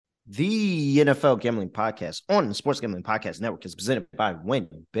The NFL Gambling Podcast on the Sports Gambling Podcast Network is presented by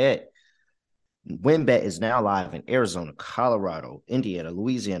WynnBET. WynnBET is now live in Arizona, Colorado, Indiana,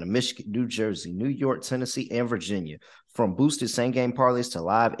 Louisiana, Michigan, New Jersey, New York, Tennessee, and Virginia. From boosted same-game parlays to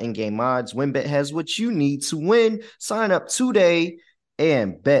live in-game odds, WynnBET has what you need to win. Sign up today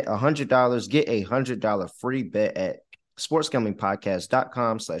and bet $100. Get a $100 free bet at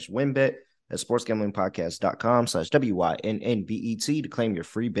sportsgamblingpodcast.com/WynnBET. At sportsgamblingpodcast.com/WYNNBET to claim your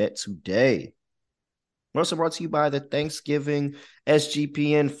free bet today. We're also brought to you by the Thanksgiving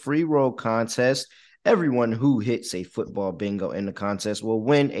SGPN free roll contest. Everyone who hits a football bingo in the contest will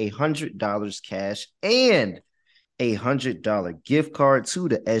win $100 cash and a $100 gift card to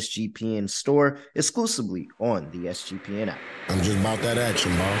the SGPN store exclusively on the SGPN app. I'm just about that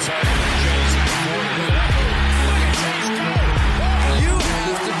action, boss. You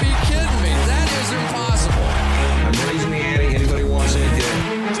have to be kidding me. That is impossible. I'm raising the ante. Anybody wants it?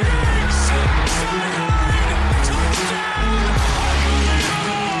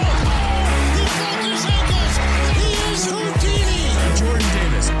 Jordan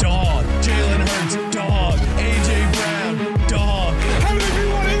Davis, dog. Jalen Hurts, dog. AJ Brown, dog. How many of you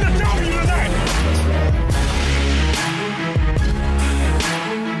want in the W tonight?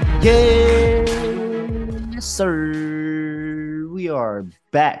 Yes, sir. We are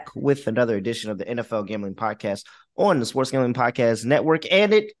back with another edition of the NFL Gambling Podcast on the Sports Gambling Podcast Network,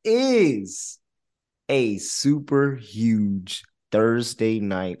 and it is a super huge Thursday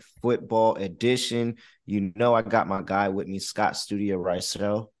night football edition. You know, I got my guy with me, Scott Studio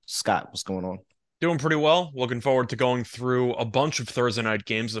Ricel. Scott, what's going on? Doing pretty well. Looking forward to going through a bunch of Thursday night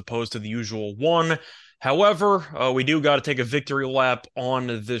games as opposed to the usual one. However, we do got to take a victory lap on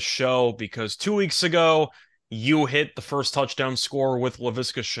this show because 2 weeks ago, you hit the first touchdown score with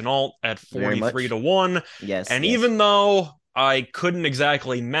Laviska Shenault at 43-1. Yes. And yes. even though I couldn't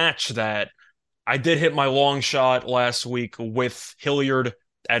exactly match that, I did hit my long shot last week with Hilliard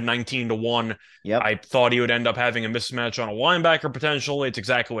at 19-1. Yep. I thought he would end up having a mismatch on a linebacker potentially. It's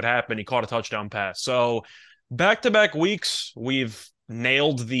exactly what happened. He caught a touchdown pass. So back-to-back weeks, we've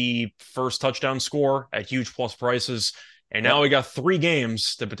nailed the first touchdown score at huge plus prices. And now we got 3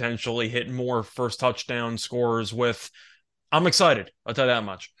 games to potentially hit more first touchdown scores with. I'm excited. I'll tell you that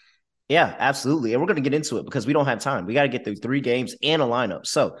much. Yeah, absolutely. And we're going to get into it because we don't have time. We got to get through 3 games and a lineup.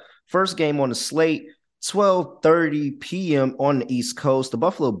 So first game on the slate, 12:30 p.m. on the East Coast. The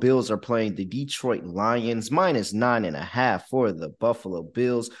Buffalo Bills are playing the Detroit Lions, -9.5 for the Buffalo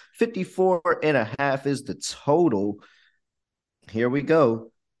Bills. 54.5 is the total. Here we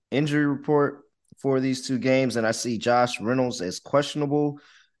go. Injury report for these 2 games, and I see Josh Reynolds is questionable.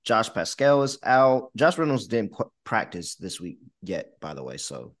 Josh Pascal is out. Josh Reynolds didn't practice this week yet, by the way,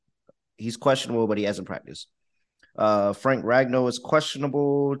 so he's questionable, but he hasn't practiced. Frank Ragnow is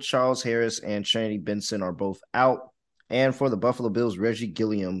questionable. Charles Harris and Trinity Benson are both out. And for the Buffalo Bills, Reggie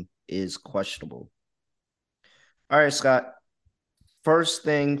Gilliam is questionable. All right, Scott. First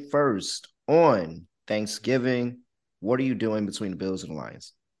thing first, on Thanksgiving, what are you doing between the Bills and the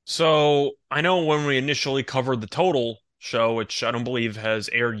Lions? So I know when we initially covered the total show, which I don't believe has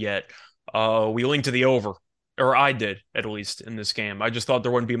aired yet, we linked to the over. Or I did, at least, in this game. I just thought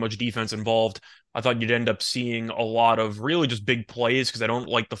there wouldn't be much defense involved. I thought you'd end up seeing a lot of really just big plays because I don't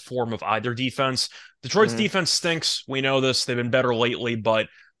like the form of either defense. Detroit's defense stinks. We know this. They've been better lately, but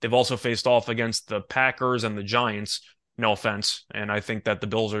they've also faced off against the Packers and the Giants. No offense. And I think that the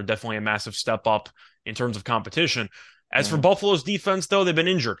Bills are definitely a massive step up in terms of competition. As for Buffalo's defense, though, they've been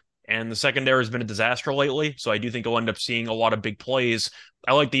injured. And the secondary has been a disaster lately. So I do think you'll end up seeing a lot of big plays.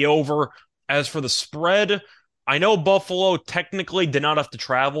 I like the over. As for the spread, I know Buffalo technically did not have to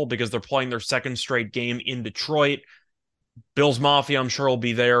travel because they're playing their second straight game in Detroit. Bills Mafia, I'm sure, will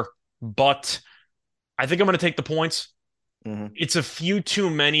be there. But I think I'm going to take the points. It's a few too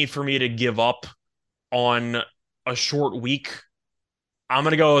many for me to give up on a short week. I'm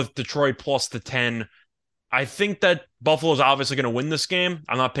going to go with Detroit plus the 10. I think that Buffalo's obviously going to win this game.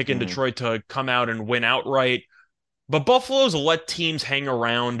 I'm not picking Detroit to come out and win outright. But Buffalo's let teams hang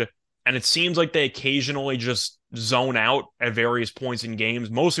around, and it seems like they occasionally just zone out at various points in games,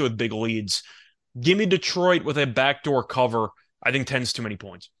 mostly with big leads. Give me Detroit with a backdoor cover. I think 10's too many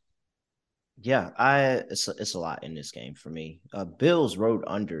points. Yeah, it's a lot in this game for me. Bills road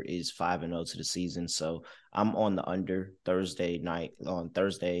under is 5-0 to the season, so I'm on the under Thursday night on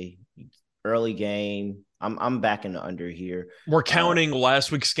Thursday early game. I'm back in the under here. We're counting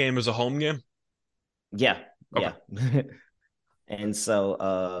last week's game as a home game? Yeah. Okay. Yeah. And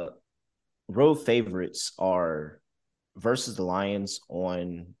so road favorites are versus the Lions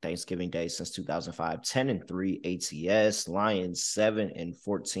on Thanksgiving Day since 2005. 10-3 ATS. Lions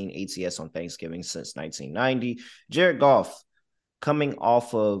 7-14 ATS on Thanksgiving since 1990. Jared Goff coming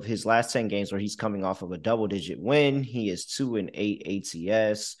off of his last 10 games where he's coming off of a double-digit win. He is 2-8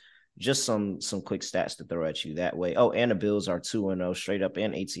 ATS. Just some quick stats to throw at you that way. Oh, and the Bills are 2-0 straight up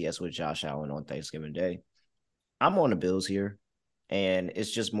and ATS with Josh Allen on Thanksgiving Day. I'm on the Bills here, and it's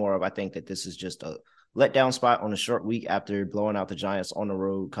just more of, I think that this is just a letdown spot on a short week after blowing out the Giants on the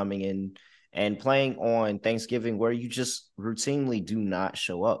road, coming in and playing on Thanksgiving where you just routinely do not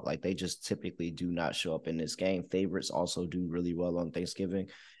show up. Like, they just typically do not show up in this game. Favorites also do really well on Thanksgiving.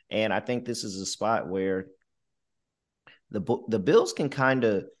 And I think this is a spot where the Bills can kind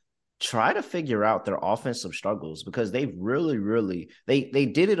of try to figure out their offensive struggles, because they've really they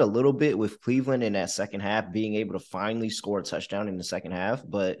did it a little bit with Cleveland in that second half, being able to finally score a touchdown in the second half.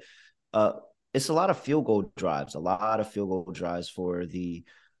 But it's a lot of field goal drives for the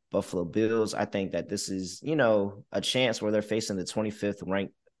Buffalo Bills. I think that this is, a chance where they're facing the 25th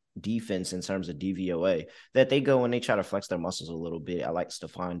ranked defense in terms of DVOA, that they go and they try to flex their muscles a little bit. I like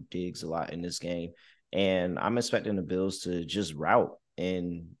Stephon Diggs a lot in this game, and I'm expecting the Bills to just route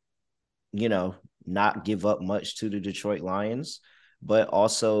and not give up much to the Detroit Lions, but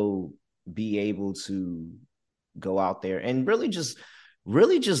also be able to go out there and really just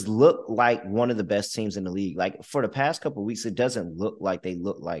look like one of the best teams in the league. Like, for the past couple of weeks, it doesn't look like they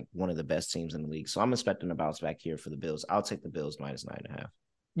look like one of the best teams in the league. So I'm expecting a bounce back here for the Bills. I'll take the Bills -9.5.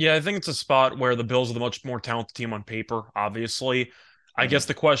 Yeah, I think it's a spot where the Bills are the much more talented team on paper, obviously. I guess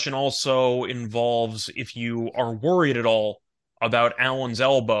the question also involves if you are worried at all about Allen's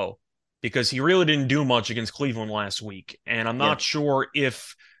elbow, because he really didn't do much against Cleveland last week. And I'm not sure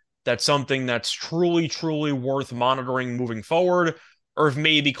if that's something that's truly worth monitoring moving forward, or if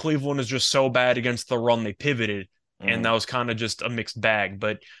maybe Cleveland is just so bad against the run they pivoted, and that was kind of just a mixed bag.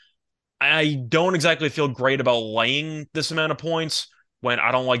 But I don't exactly feel great about laying this amount of points when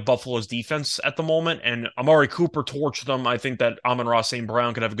I don't like Buffalo's defense at the moment. And Amari Cooper torched them. I think that Amon-Ra St.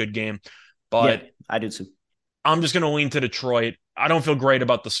 Brown could have a good game. But yeah, I do too. I'm just going to lean to Detroit. I don't feel great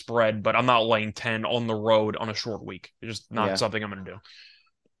about the spread, but I'm not laying 10 on the road on a short week. It's just not something I'm going to do.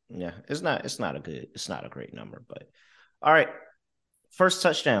 Yeah, it's not a great number, but all right. First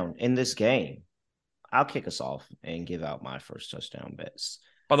touchdown in this game. I'll kick us off and give out my first touchdown bets.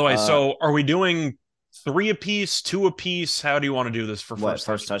 By the way, so are we doing 3 apiece, 2 apiece? How do you want to do this for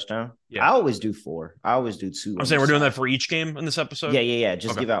first touchdown? Yeah. I always do 4. I always do 2. I'm saying we're doing that for each game in this episode? Yeah.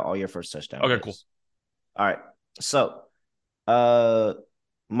 Just give out all your first touchdowns. Okay, cool. All right. So,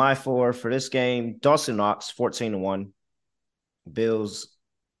 my 4 for this game, Dawson Knox, 14-1. Bills.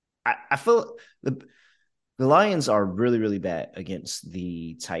 I feel the Lions are really bad against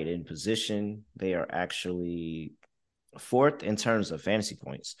the tight end position. They are actually 4th in terms of fantasy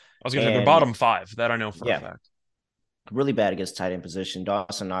points. I was going to say they're bottom 5. That I know for a fact. Really bad against tight end position.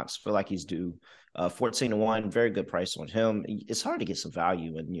 Dawson Knox, feel like he's due. 14-1, very good price on him. It's hard to get some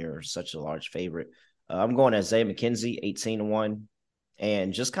value when you're such a large favorite. I'm going Isaiah McKenzie, 18-1,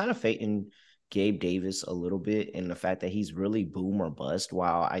 and just kind of fading Gabe Davis a little bit in the fact that he's really boom or bust,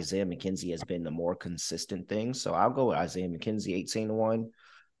 while Isaiah McKenzie has been the more consistent thing. So I'll go with Isaiah McKenzie, 18-1.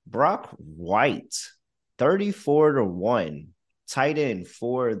 Brock White, 34-1, tight end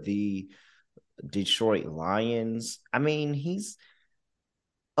for the Detroit Lions. I mean, he's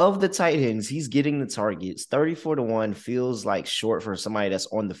of the tight ends, he's getting the targets. 34-1 feels like short for somebody that's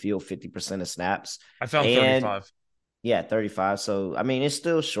on the field 50% of snaps. I found 35. Yeah, 35. So, I mean, it's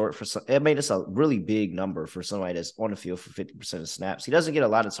still short for some. I mean, it's a really big number for somebody that's on the field for 50% of snaps. He doesn't get a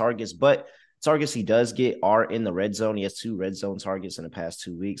lot of targets, but targets he does get are in the red zone. He has 2 red zone targets in the past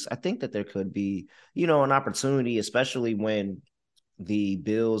 2 weeks. I think that there could be, an opportunity, especially when the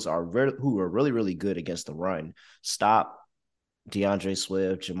Bills who are really good against the run, stop DeAndre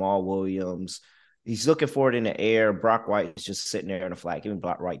Swift, Jamal Williams. He's looking for it in the air. Brock White is just sitting there in the flat. Give me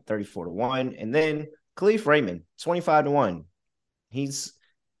Brock White 34-1. And then Khalif Raymond, 25-1. He's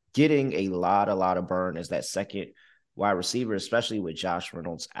getting a lot of burn as that second wide receiver, especially with Josh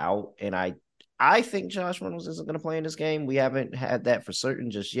Reynolds out. And I think Josh Reynolds isn't going to play in this game. We haven't had that for certain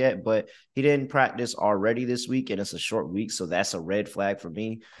just yet, but he didn't practice already this week, and it's a short week, so that's a red flag for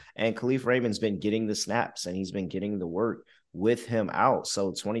me. And Khalif Raymond's been getting the snaps, and he's been getting the work with him out.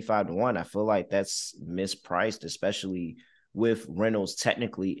 So 25-1, I feel like that's mispriced, especially with Reynolds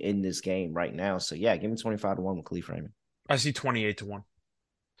technically in this game right now. So yeah, give me 25-1 with Khalif Raymond. I see 28-1.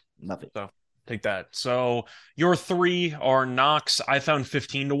 Love it. So take that. So your 3 are Knox. I found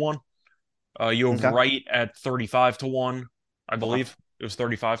 15-1. You have Wright at 35-1, I believe. It was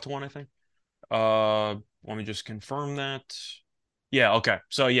 35-1, I think. Let me just confirm that. Yeah, okay.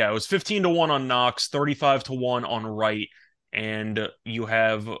 So yeah, it was 15-1 on Knox, 35-1 on Wright, and you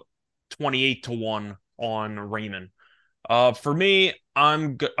have 28-1 on Raymond. For me,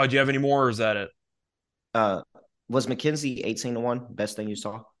 do you have any more, or is that it? Was McKenzie 18-1 best thing you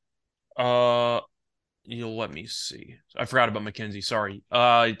saw? Uh, you'll let me see. I forgot about McKenzie. Sorry.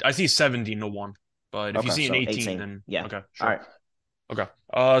 I see 17-1, but if you Okay, see an so 18, then yeah. okay, All sure. right.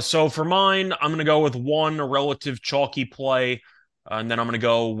 Okay. So for mine, I'm gonna go with one relative chalky play, and then I'm gonna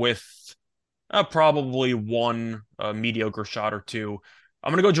go with probably one mediocre shot or two.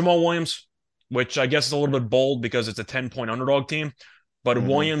 I'm gonna go Jamal Williams, which I guess is a little bit bold because it's a 10-point underdog team, but Mhm.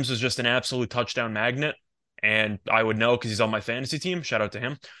 Williams is just an absolute touchdown magnet, and I would know because he's on my fantasy team. Shout out to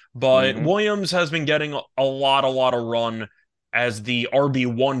him. But Mhm. Williams has been getting a lot of run as the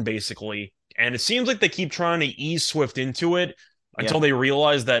RB1 basically, and it seems like they keep trying to ease Swift into it Yeah. until they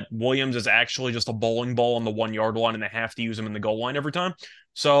realize that Williams is actually just a bowling ball on the 1 yard line and they have to use him in the goal line every time.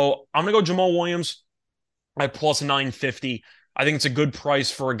 So I'm gonna go Jamal Williams at plus 950. I think it's a good price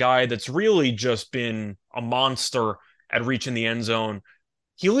for a guy that's really just been a monster at reaching the end zone.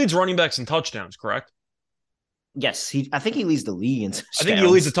 He leads running backs in touchdowns, correct? Yes, I think he leads the league in I think he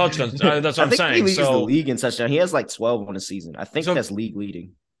leads the touchdowns. touchdowns. That's what I I'm think he saying. leads the So, league in touchdown. He has like 12 on the season. I think so that's league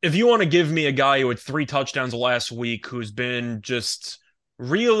leading. if you want to give me a guy who had 3 touchdowns last week, who's been just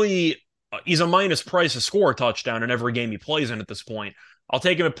really, he's a minus price to score a touchdown in every game he plays in at this point. I'll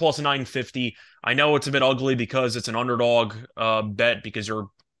take him at plus 950. I know it's a bit ugly because it's an underdog bet because you're,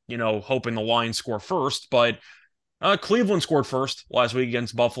 hoping the Lions score first, but Cleveland scored first last week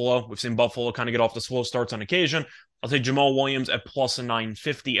against Buffalo. We've seen Buffalo kind of get off the slow starts on occasion. I'll take Jamal Williams at plus a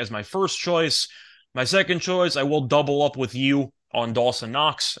 950 as my first choice. My second choice, I will double up with you on Dawson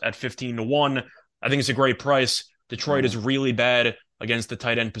Knox at 15-1. I think it's a great price. Detroit is really bad against the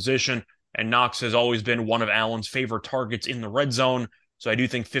tight end position, and Knox has always been one of Allen's favorite targets in the red zone. So I do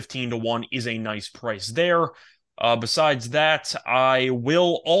think 15-1 is a nice price there. Besides that, I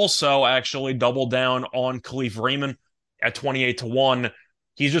will also actually double down on Khalif Raymond at 28-1.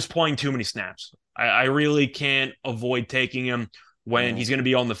 He's just playing too many snaps. I really can't avoid taking him when he's going to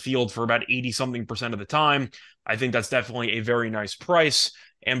be on the field for about 80-something% of the time. I think that's definitely a very nice price.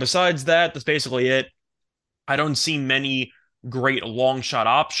 And besides that, that's basically it. I don't see many great long shot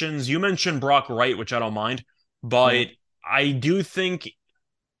options. You mentioned Brock Wright, which I don't mind, but I do think,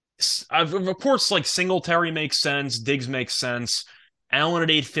 of course, like Singletary makes sense, Diggs makes sense. Allen at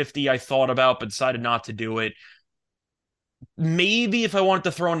 850, I thought about, but decided not to do it. Maybe if I wanted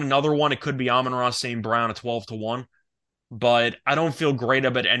to throw in another one, it could be Amon-Ra St. Brown at 12-1, but I don't feel great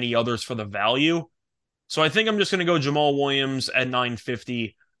about any others for the value. So I think I'm just going to go Jamal Williams at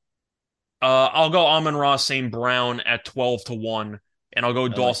 950. I'll go Amon-Ra St. Brown at 12-1, and I'll go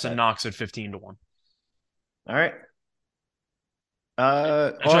Dawson Knox at 15-1. All right.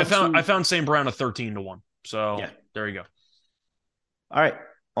 Actually, I found St. Brown at 13-1. So yeah, there you go. All right.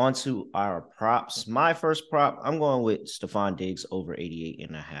 On to our props. My first prop, I'm going with Stephon Diggs over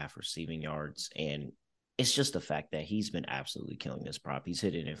 88.5 receiving yards. And it's just the fact that he's been absolutely killing this prop. He's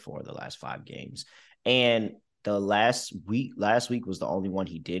hitting it for the last 5 games. And the last week was the only one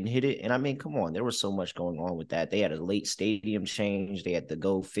he didn't hit it. And I mean, come on, there was so much going on with that. They had a late stadium change. They had to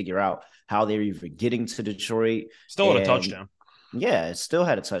go figure out how they're even getting to Detroit. Still had a touchdown. Yeah, it still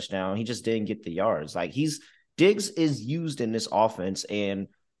had a touchdown. He just didn't get the yards. Like Diggs is used in this offense, and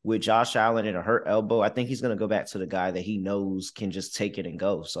with Josh Allen and a hurt elbow, I think he's going to go back to the guy that he knows can just take it and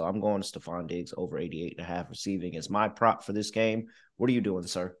go. So I'm going to Stephon Diggs over 88.5 receiving as my prop for this game. What are you doing,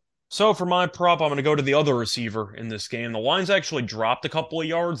 sir? So for my prop, I'm going to go to the other receiver in this game. The line's actually dropped a couple of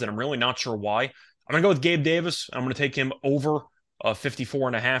yards, and I'm really not sure why. I'm going to go with Gabe Davis. I'm going to take him over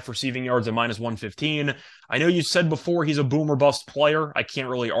 54.5 receiving yards at minus 115. I know you said before he's a boomer bust player. I can't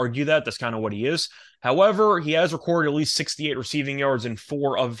really argue that. That's kind of what he is. However, he has recorded at least 68 receiving yards in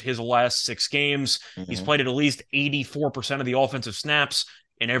 4 of his last 6 games. He's played at least 84% of the offensive snaps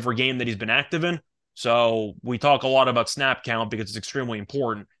in every game that he's been active in. So we talk a lot about snap count because it's extremely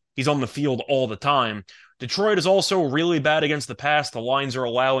important. He's on the field all the time. Detroit is also really bad against the pass. The Lions are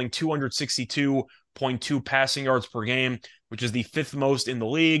allowing 262.2 passing yards per game, which is the 5th most in the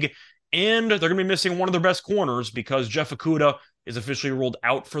league. And they're going to be missing one of their best corners because Jeff Okudah is officially ruled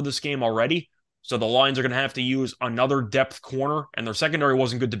out for this game already. So the Lions are going to have to use another depth corner, and their secondary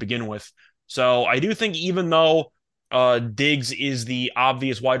wasn't good to begin with. So I do think even though Diggs is the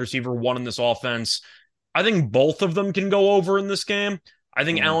obvious wide receiver 1 in this offense, I think both of them can go over in this game. I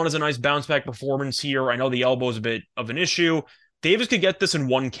think Allen has a nice bounce back performance here. I know the elbow is a bit of an issue. Davis could get this in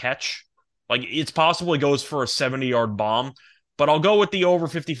 1 catch. Like, it's possible he goes for a 70-yard bomb, but I'll go with the over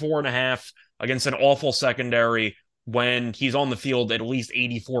 54.5. against an awful secondary when he's on the field at least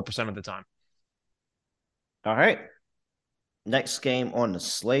 84% of the time. All right. Next game on the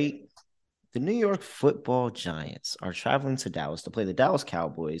slate. The New York Football Giants are traveling to Dallas to play the Dallas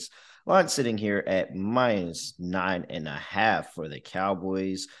Cowboys. Line sitting here at -9.5 for the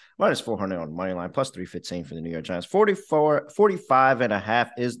Cowboys, -400 on the money line, +315 for the New York Giants.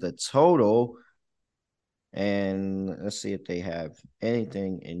 45.5 is the total. And let's see if they have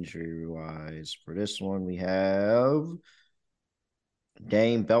anything injury-wise for this one. We have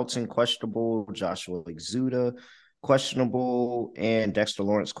Dane Belton questionable, Joshua Exuda questionable, and Dexter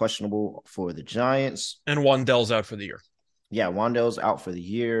Lawrence questionable for the Giants. And Wan'Dale's out for the year. Yeah, Wan'Dale's out for the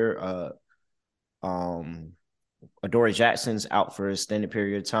year. Adoree Jackson's out for an extended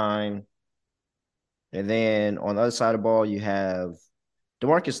period of time. And then on the other side of the ball, you have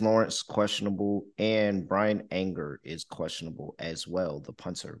DeMarcus Lawrence questionable, and Brian Anger is questionable as well, the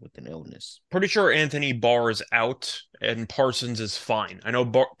punter with an illness. Pretty sure Anthony Barr is out and Parsons is fine. I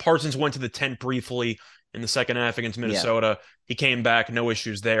know Parsons went to the tent briefly in the second half against Minnesota. Yeah. He came back, no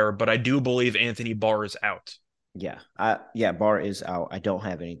issues there, but I do believe Anthony Barr is out. Yeah, Barr is out. I don't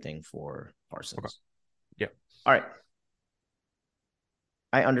have anything for Parsons. Okay. Yeah. All right.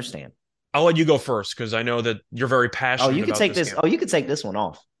 I understand. I'll let you go first because I know that you're very passionate. Oh, you can take this. Game. Oh, you can take this one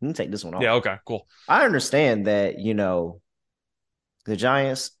off. You can take this one off. Yeah. Okay. Cool. I understand that the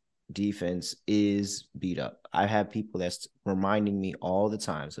Giants' defense is beat up. I have people that's reminding me all the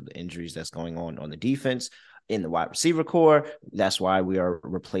times of the injuries that's going on the defense in the wide receiver core. That's why we are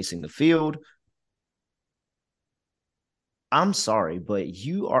replacing the field. I'm sorry, but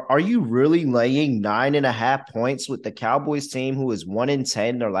are you really laying 9.5 points with the Cowboys team who is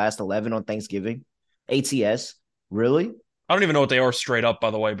 1-10 their last 11 on Thanksgiving? ATS? Really? I don't even know what they are straight up,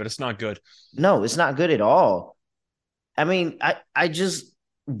 by the way, but it's not good. No, it's not good at all. I mean, I just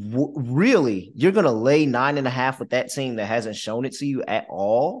really, you're going to lay 9.5 with that team that hasn't shown it to you at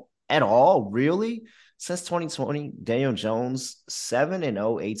all? At all? Really? Since 2020, Daniel Jones,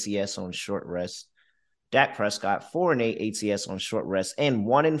 7-0 ATS on short rest. Dak Prescott, 4-8 ATS on short rest, and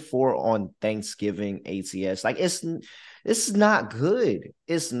 1-4 on Thanksgiving ATS. Like, it's not good.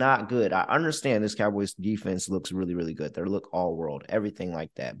 It's not good. I understand this Cowboys defense looks really, really good. They look all world, everything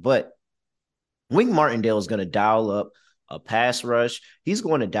like that. But Wink Martindale is going to dial up a pass rush. He's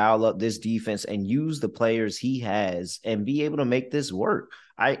going to dial up this defense and use the players he has and be able to make this work.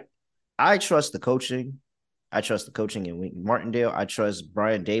 I trust the coaching. I trust the coaching in Wink Martindale. I trust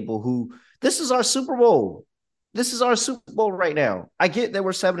Brian Daboll, who this is our Super Bowl. This is our Super Bowl right now. I get that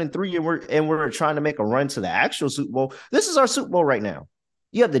we're 7-3 and we're trying to make a run to the actual Super Bowl. This is our Super Bowl right now.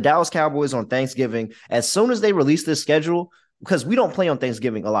 You have the Dallas Cowboys on Thanksgiving. As soon as they release this schedule, because we don't play on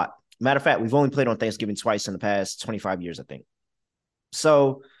Thanksgiving a lot. Matter of fact, we've only played on Thanksgiving twice in the past 25 years, I think.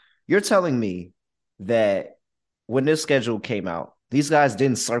 So you're telling me that when this schedule came out, these guys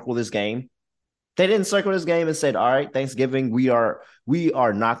didn't circle this game? They didn't circle this game and said, all right, Thanksgiving, we are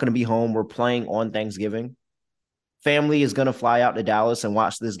not going to be home. We're playing on Thanksgiving. Family is going to fly out to Dallas and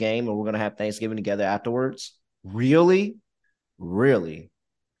watch this game, and we're going to have Thanksgiving together afterwards. Really? Really?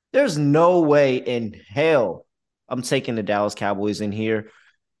 There's no way in hell I'm taking the Dallas Cowboys in here.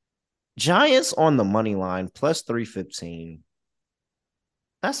 Giants on the money line, +315.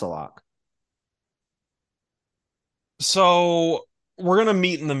 That's a lock. So we're going to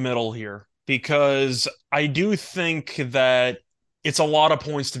meet in the middle here, because I do think that it's a lot of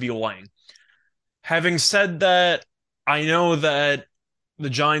points to be laying. Having said that, I know that the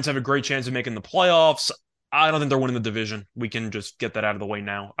Giants have a great chance of making the playoffs. I don't think they're winning the division. We can just get that out of the way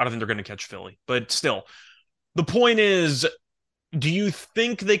now. I don't think they're going to catch Philly. But still, the point is, do you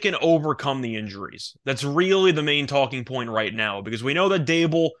think they can overcome the injuries? That's really the main talking point right now, because we know that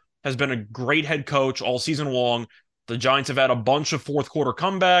Daboll has been a great head coach all season long. The Giants have had a bunch of fourth quarter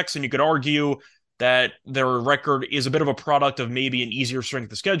comebacks, and you could argue that their record is a bit of a product of maybe an easier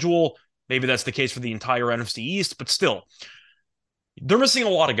strength of schedule. Maybe that's the case for the entire NFC East, but still, they're missing a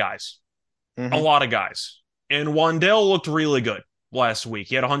lot of guys. Mm-hmm. A lot of guys. And Wan'Dale looked really good last week.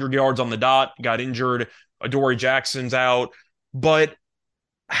 He had 100 yards on the dot, got injured. Adoree Jackson's out. But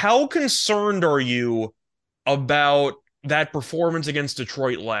how concerned are you about that performance against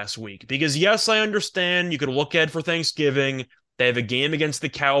Detroit last week? Because yes, I understand you could look at for Thanksgiving. They have a game against the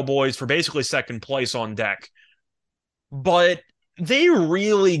Cowboys for basically second place on deck. But they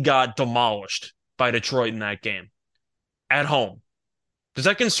really got demolished by Detroit in that game at home. Does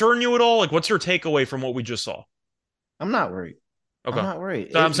that concern you at all? Like, what's your takeaway from what we just saw? I'm not worried. Okay. I'm not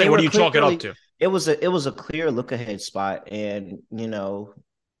worried. So I'm saying, what do you chalk it up to? It was a clear look ahead spot, and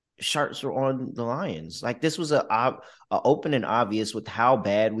sharks are on the Lions. Like this was a open and obvious with how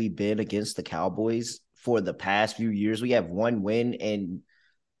bad we've been against the Cowboys for the past few years. We have one win in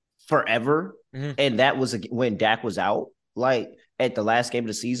forever, and that was when Dak was out. Like at the last game of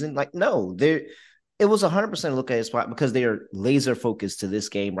the season, like no, there it was 100% look at his spot because they are laser focused to this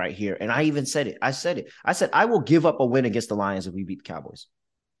game right here. And I even said it. I said I will give up a win against the Lions if we beat the Cowboys.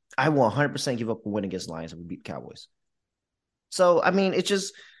 I will 100% give up a win against the Lions if we beat the Cowboys. So I mean, it's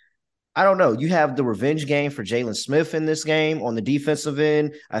just. I don't know. You have the revenge game for Jalen Smith in this game on the defensive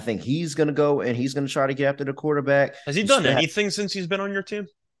end. I think he's going to go and he's going to try to get after the quarterback. Has he done anything since he's been on your team?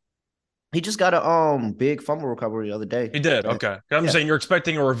 He just got a big fumble recovery the other day. He did. Okay. I'm saying you're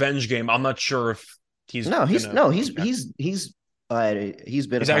expecting a revenge game. I'm not sure if he's been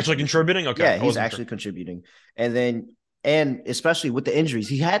actually contributing. Okay. Yeah, he's actually contributing. And especially with the injuries,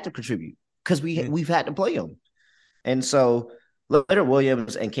 he had to contribute because we've had to play him. And so Leonard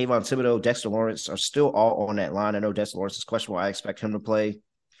Williams and Kayvon Thibodeau, Dexter Lawrence are still all on that line. I know Dexter Lawrence is questionable. I expect him to play.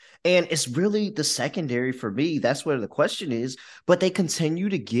 And it's really the secondary for me. That's where the question is. But they continue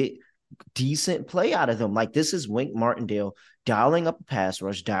to get decent play out of them. Like this is Wink Martindale dialing up a pass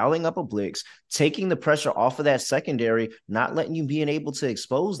rush, dialing up a blitz, taking the pressure off of that secondary, not letting you being able to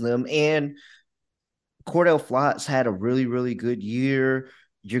expose them. And Cordell Flotz had a really, really good year.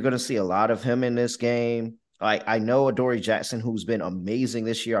 You're going to see a lot of him in this game. I know Adoree Jackson, who's been amazing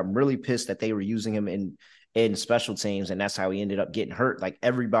this year. I'm really pissed that they were using him in special teams, and that's how he ended up getting hurt. Like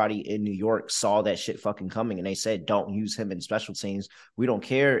everybody in New York saw that shit fucking coming, and they said, don't use him in special teams. We don't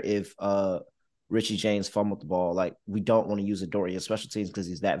care if Richie James fumbled the ball. Like we don't want to use Adoree in special teams because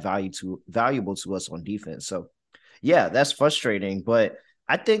he's that valuable to us on defense. So yeah, that's frustrating, but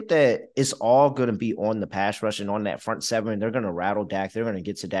I think that it's all going to be on the pass rush and on that front seven. They're going to rattle Dak. They're going to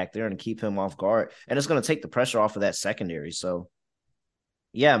get to Dak. They're going to keep him off guard, and it's going to take the pressure off of that secondary. So,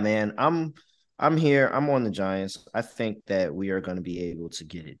 yeah, man, I'm here. I'm on the Giants. I think that we are going to be able to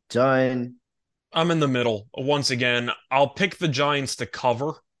get it done. I'm in the middle. Once again, I'll pick the Giants to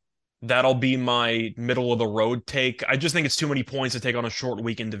cover. That'll be my middle of the road take. I just think it's too many points to take on a short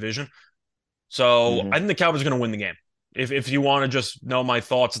week in division. So I think the Cowboys are going to win the game. If you want to just know my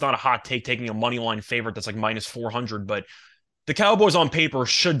thoughts, it's not a hot take taking a money line favorite that's like minus 400, but the Cowboys on paper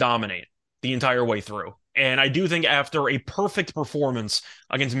should dominate the entire way through. And I do think after a perfect performance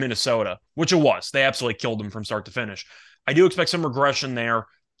against Minnesota, which it was, they absolutely killed them from start to finish. I do expect some regression there.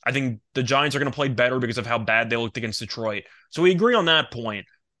 I think the Giants are going to play better because of how bad they looked against Detroit. So we agree on that point.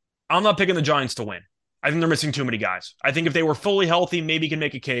 I'm not picking the Giants to win. I think they're missing too many guys. I think if they were fully healthy, maybe you can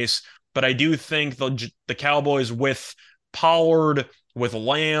make a case. But I do think the Cowboys with Pollard, with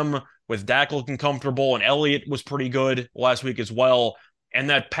Lamb, with Dak looking comfortable, and Elliott was pretty good last week as well. And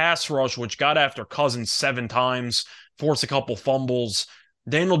that pass rush, which got after Cousins 7 times, forced a couple fumbles.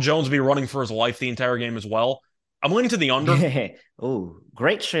 Daniel Jones will be running for his life the entire game as well. I'm leaning to the under. Oh,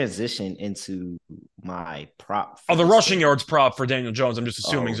 great transition into my prop. The rushing yards prop for Daniel Jones, I'm just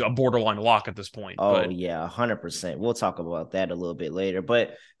assuming is a borderline lock at this point. Yeah, 100%. We'll talk about that a little bit later.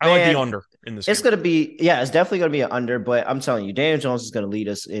 But I like the under in this game. It's going to be, it's definitely going to be an under. But I'm telling you, Daniel Jones is going to lead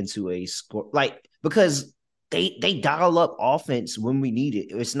us into a score. Like, because they dial up offense when we need it.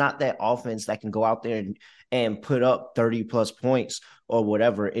 It's not that offense that can go out there and put up 30-plus points or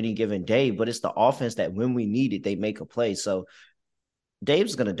whatever any given day, but it's the offense that when we need it, they make a play. So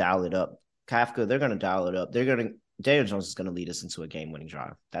Dave's going to dial it up. Kafka, they're going to dial it up. Daniel Jones is going to lead us into a game-winning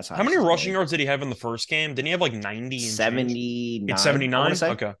drive. That's how many rushing yards did he have in the first game? Didn't he have like 90? 79. It's 79?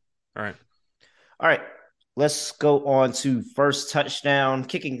 Okay. All right. Let's go on to first touchdown.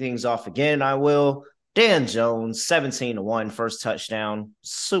 Kicking things off again, I will. Dan Jones, 17-1, first touchdown.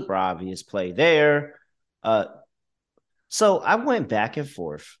 Super obvious play there. So I went back and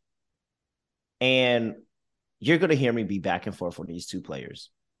forth, and you're going to hear me be back and forth on these two players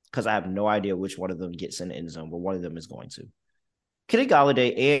because I have no idea which one of them gets in the end zone, but one of them is going to. Kenny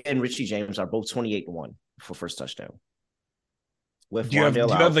Golladay and Richie James are both 28-1 for first touchdown. Do you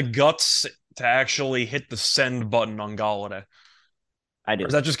have the guts to actually hit the send button on Golladay? I do. Or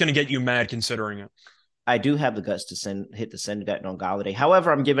is that just going to get you mad considering it? I do have the guts to hit the send button on Golladay.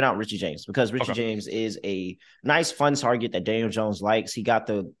 However, I'm giving out Richie James because Richie James is a nice, fun target that Daniel Jones likes. He got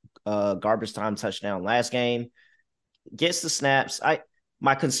the garbage time touchdown last game. Gets the snaps.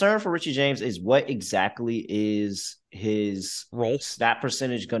 My concern for Richie James is what exactly is his role snap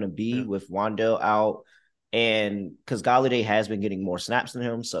percentage going to be with Wan'Dale out, and because Golladay has been getting more snaps than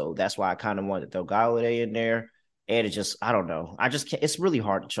him, so that's why I kind of wanted to throw Golladay in there. And it just, I don't know. I just can't. It's really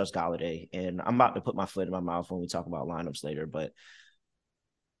hard to trust Golladay, and I'm about to put my foot in my mouth when we talk about lineups later. But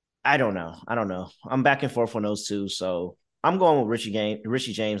I don't know. I'm back and forth on those two, so I'm going with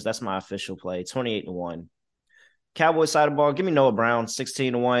Richie James. That's my official play. 28-1. Cowboys side of the ball, give me Noah Brown,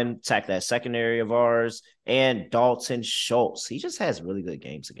 16-1. Attack that secondary of ours. And Dalton Schultz. He just has really good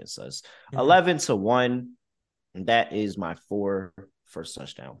games against us. 11-1. That is my 4 first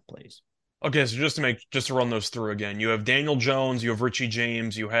touchdown plays. Okay, so just to run those through again, you have Daniel Jones, you have Richie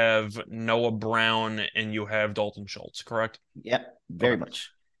James, you have Noah Brown, and you have Dalton Schultz, correct? Yep, very much.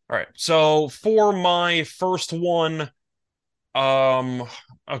 All right. So for my first one,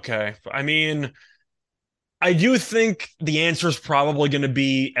 okay. I mean, I do think the answer is probably going to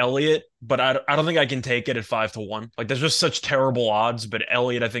be Elliott, but I don't think I can take it at 5-1. Like, there's just such terrible odds, but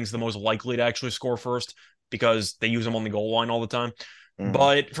Elliott, I think, is the most likely to actually score first because they use him on the goal line all the time.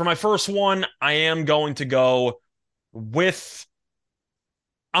 But for my first one, I am going to go with.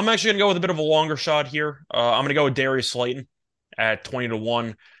 I'm actually going to go with a bit of a longer shot here. I'm going to go with Darius Slayton at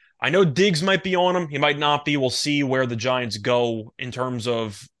 20-1. I know Diggs might be on him. He might not be. We'll see where the Giants go in terms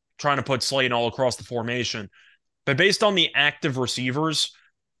of trying to put Slayton all across the formation. But based on the active receivers,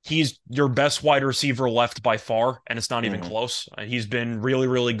 he's your best wide receiver left by far, and it's not even close. He's been really,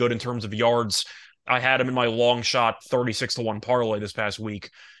 really good in terms of yards. I had him in my long shot 36-1 parlay this past week,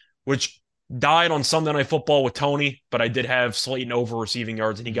 which died on Sunday Night Football with Tony, but I did have Slayton over receiving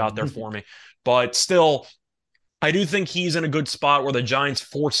yards, and he got there for me. But still, I do think he's in a good spot where the Giants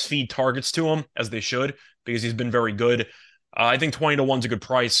force feed targets to him, as they should, because he's been very good. I think 20-1 is a good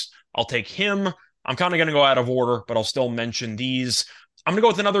price. I'll take him. I'm kind of going to go out of order, but I'll still mention these. I'm going to go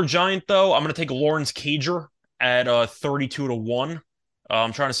with another Giant, though. I'm going to take Lawrence Cager at 32-1.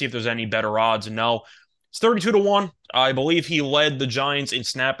 I'm trying to see if there's any better odds. No, it's 32-1. I believe he led the Giants in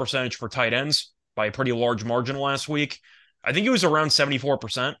snap percentage for tight ends by a pretty large margin last week. I think he was around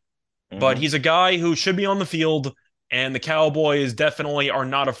 74%, but he's a guy who should be on the field, and the Cowboys definitely are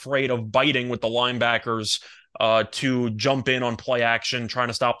not afraid of biting with the linebackers to jump in on play action, trying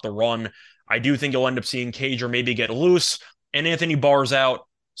to stop the run. I do think you'll end up seeing Cager maybe get loose, and Anthony Barr's out.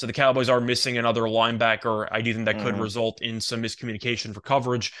 So the Cowboys are missing another linebacker. I do think that could result in some miscommunication for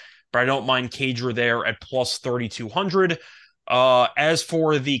coverage, but I don't mind Cager there at plus 3,200. As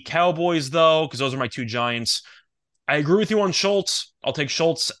for the Cowboys, though, because those are my two Giants, I agree with you on Schultz. I'll take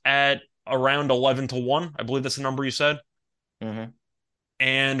Schultz at around 11-1. I believe that's the number you said.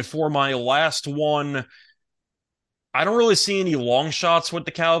 And for my last one, I don't really see any long shots with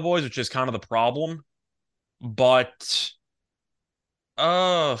the Cowboys, which is kind of the problem. But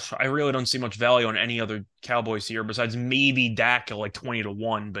I really don't see much value on any other Cowboys here besides maybe Dak at like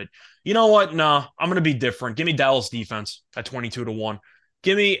 20-1. But you know what? Nah, I'm going to be different. Give me Dallas defense at 22-1.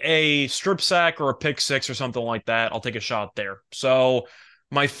 Give me a strip sack or a pick six or something like that. I'll take a shot there. So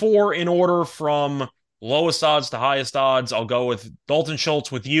my 4 in order from lowest odds to highest odds, I'll go with Dalton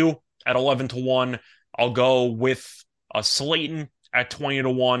Schultz with you at 11-1. I'll go with Slayton at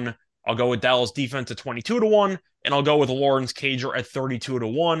 20-1. I'll go with Dallas defense at 22-1. And I'll go with Lawrence Cager at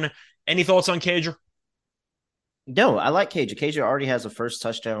 32-1. Any thoughts on Cager? No, I like Cager. Cager already has a first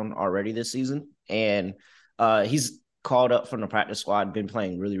touchdown already this season. And he's called up from the practice squad, been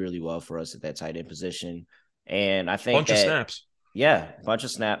playing really, really well for us at that tight end position. And I think bunch of snaps. Yeah, bunch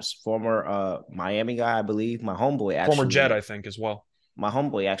of snaps. Former Miami guy, I believe. My homeboy actually. Former Jet, I think, as well. My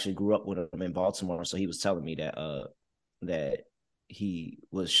homeboy actually grew up with him in Baltimore, so he was telling me that he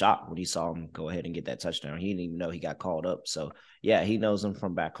was shocked when he saw him go ahead and get that touchdown. He didn't even know he got called up. So yeah, he knows him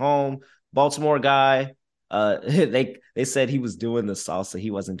from back home. Baltimore guy. They said he was doing the salsa. He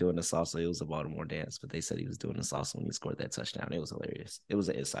wasn't doing the salsa. It was a Baltimore dance, but they said he was doing the salsa when he scored that touchdown. It was hilarious. It was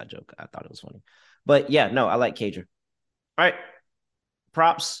an inside joke. I thought it was funny. But yeah, no, I like Cager. All right.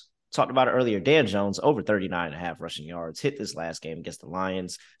 Props. Talked about it earlier. Dan Jones over 39.5 rushing yards. Hit this last game against the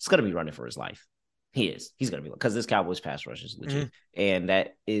Lions. It's going to be running for his life. He is. He's going to be, because this Cowboys pass rush is legit. And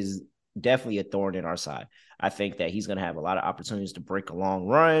that is definitely a thorn in our side. I think that he's going to have a lot of opportunities to break a long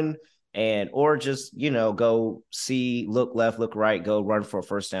run or just, go look left, look right, go run for a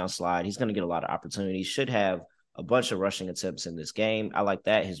first down slide. He's going to get a lot of opportunities. Should have a bunch of rushing attempts in this game. I like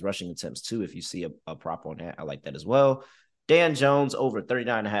that. His rushing attempts too. If you see a prop on that, I like that as well. Dan Jones over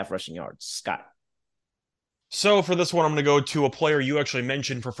 39.5 rushing yards. Scott. So for this one, I'm going to go to a player you actually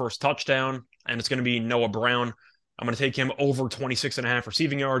mentioned for first touchdown, and it's going to be Noah Brown. I'm going to take him over 26.5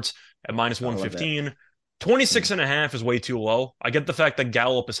 receiving yards at minus 115. 26.5 is way too low. I get the fact that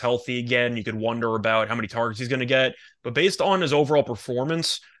Gallup is healthy again. You could wonder about how many targets he's going to get. But based on his overall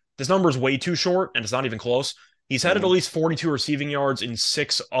performance, this number is way too short, and it's not even close. He's had at least 42 receiving yards in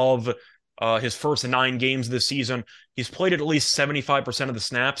 6 of his first 9 games this season. He's played at least 75% of the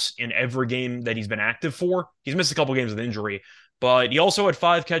snaps in every game that he's been active for. He's missed a couple games with injury, but he also had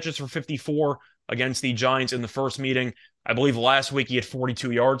 5 catches for 54, against the Giants in the first meeting. I believe last week he had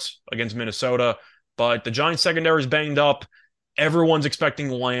 42 yards against Minnesota, but the Giants secondary is banged up. Everyone's expecting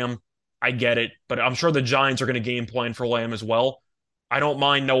Lamb. I get it, but I'm sure the Giants are going to game plan for Lamb as well. I don't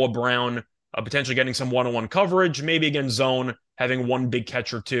mind Noah Brown potentially getting some one-on-one coverage, maybe against zone, having one big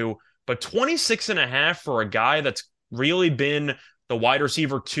catch or two. But 26.5 for a guy that's really been the wide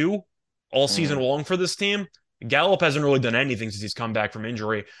receiver 2 all season long for this team. Gallup hasn't really done anything since he's come back from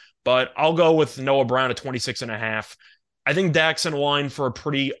injury, but I'll go with Noah Brown at 26.5. I think Dak's in line for a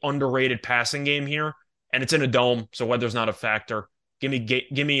pretty underrated passing game here, and it's in a dome, so weather's not a factor. Give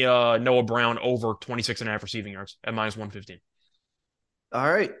me Noah Brown over 26.5 receiving yards at -115. All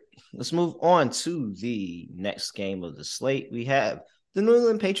right, let's move on to the next game of the slate. We have the New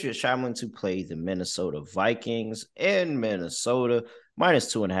England Patriots traveling to play the Minnesota Vikings in Minnesota.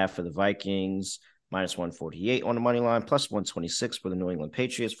 -2.5 for the Vikings, -148 on the money line, +126 for the New England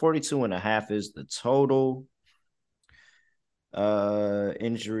Patriots. 42.5 is the total.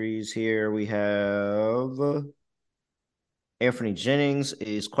 Injuries here. We have Anthony Jennings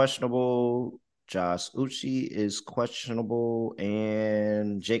is questionable. Josh Uche is questionable,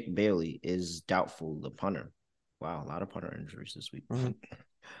 and Jake Bailey is doubtful, the punter. Wow, a lot of punter injuries this week.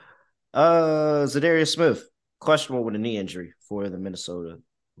 Zadarius Smith, questionable with a knee injury for the Minnesota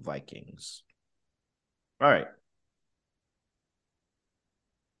Vikings. All right.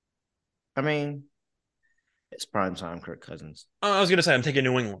 I mean, it's primetime Kirk Cousins. I was going to say, I'm taking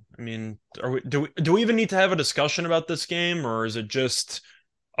New England. I mean, do we even need to have a discussion about this game, or is it just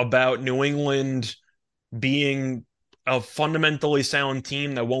about New England being a fundamentally sound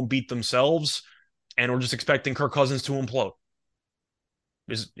team that won't beat themselves, and we're just expecting Kirk Cousins to implode?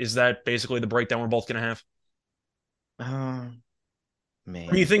 Is that basically the breakdown we're both going to have? Man.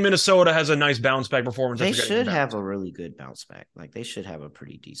 Or do you think Minnesota has a nice bounce back performance? They should have a really good bounce back. Like, they should have a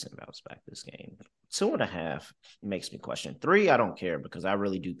pretty decent bounce back this game. 2.5 makes me question. 3, I don't care, because I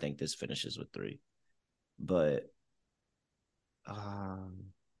really do think this finishes with 3. But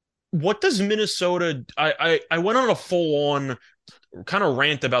what does Minnesota... I went on a full-on kind of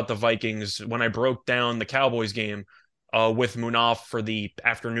rant about the Vikings when I broke down the Cowboys game with Munaf for the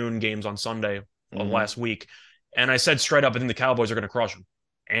afternoon games on Sunday of last week. And I said straight up, I think the Cowboys are going to crush them.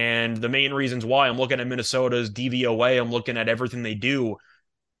 And the main reasons why, I'm looking at Minnesota's DVOA, I'm looking at everything they do.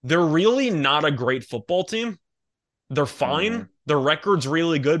 They're really not a great football team. They're fine. Their record's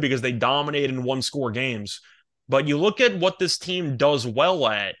really good because they dominate in one-score games. But you look at what this team does well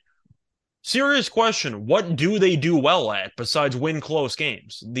at. Serious question, what do they do well at besides win close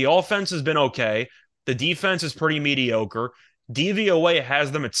games? The offense has been okay. The defense is pretty mediocre. DVOA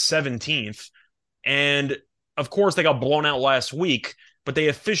has them at 17th. And of course, they got blown out last week, but they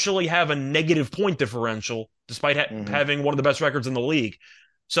officially have a negative point differential despite having one of the best records in the league.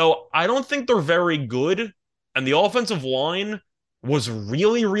 So I don't think they're very good. And the offensive line was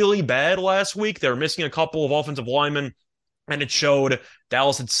really, really bad last week. They were missing a couple of offensive linemen, and it showed.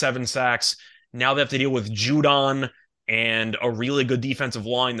 Dallas had 7 sacks. Now they have to deal with Judon and a really good defensive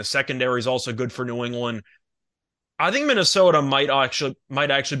line. The secondary is also good for New England. I think Minnesota might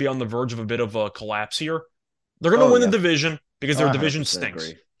actually be on the verge of a bit of a collapse here. They're going to win the division because their division stinks.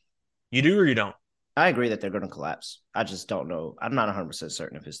 Agree. You do or you don't? I agree that they're going to collapse. I just don't know. I'm not 100%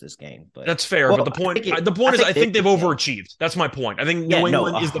 certain if it's this game. But that's fair. But the point is, I think they've overachieved. That's my point. I think New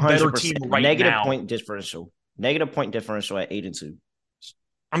England is the better team right Negative now. Point differential. Negative point differential at 8-2.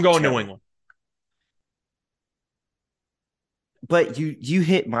 I'm going New England. But you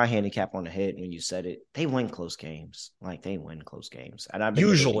hit my handicap on the head when you said it. They win close games. Like, they win close games. And I've been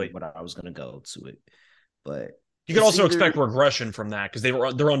usually what I was going to go to it. But you could also expect regression from that because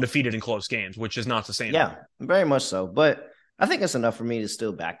they're undefeated in close games, which is not sustainable. Yeah, very much so. But I think it's enough for me to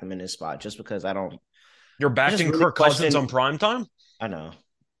still back them in this spot just because I don't. You're backing really Kirk Cousins on primetime? I know.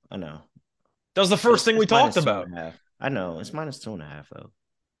 That was the first thing we talked about. I know. It's -2.5, though.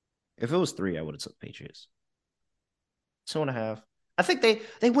 If it was 3, I would have took Patriots. 2.5. I think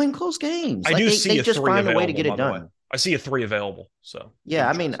they win close games. I do see they just find a way to get it done. I see a 3 available. So yeah,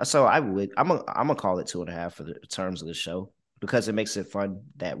 I mean, so I would. I'm gonna call it 2.5 for the terms of the show because it makes it fun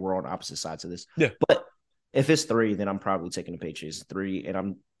that we're on opposite sides of this. Yeah. But if it's 3, then I'm probably taking the Patriots 3, and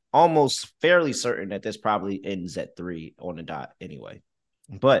I'm almost fairly certain that this probably ends at 3 on the dot anyway.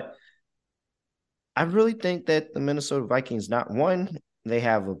 But I really think that the Minnesota Vikings, not one, they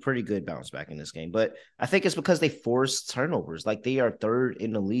have a pretty good bounce back in this game, but I think it's because they force turnovers. Like, they are 3rd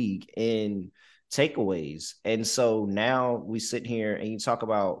in the league in takeaways. And so now we sit here and you talk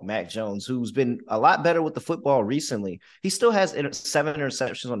about Mac Jones, who's been a lot better with the football recently. He still has 7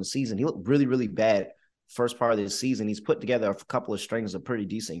 interceptions on the season. He looked really, really bad first part of this season. He's put together a couple of strings of pretty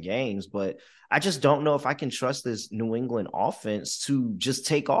decent games, but I just don't know if I can trust this New England offense to just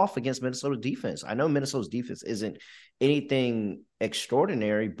take off against Minnesota defense. I know Minnesota's defense isn't anything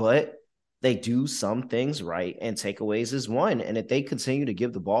extraordinary, but they do some things right, and takeaways is one. And if they continue to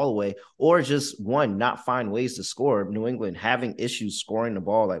give the ball away or just not find ways to score, New England having issues scoring the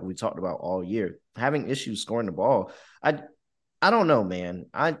ball, like we talked about all year, having issues scoring the ball. I don't know, man.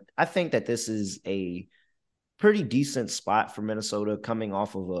 I think that this is a pretty decent spot for Minnesota coming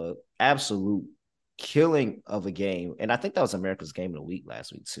off of a absolute killing of a game. And I think that was America's game of the week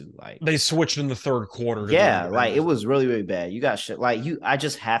last week too. Like They switched in the third quarter. Yeah, like it was really, really bad. You got shit like I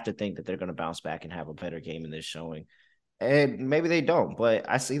just have to think that they're gonna bounce back and have a better game in this showing. And maybe they don't, but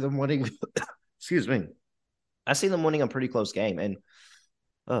I see them winning. Excuse me. I see them winning a pretty close game. And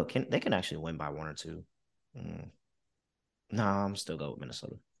they can actually win by 1 or 2. No, I'm still going with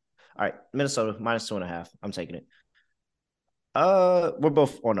Minnesota. All right, Minnesota -2.5. I'm taking it. We're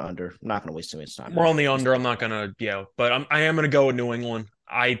both on the under. I'm not gonna waste too much time. We're on the under. I'm not gonna, but I am gonna go with New England.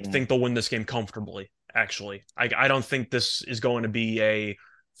 I think they'll win this game comfortably. Actually, I don't think this is going to be a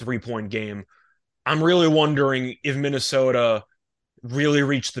 3-point game. I'm really wondering if Minnesota really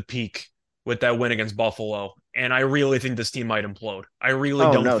reached the peak with that win against Buffalo, and I really think this team might implode. I really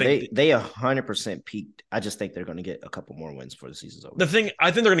don't think they 100% peaked. I just think they're going to get a couple more wins before the season's over. I think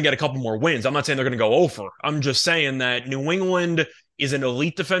they're going to get a couple more wins. I'm not saying they're going to go over. I'm just saying that New England is an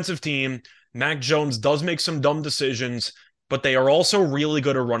elite defensive team. Mac Jones does make some dumb decisions, but they are also really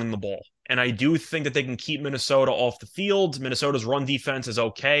good at running the ball. And I do think that they can keep Minnesota off the field. Minnesota's run defense is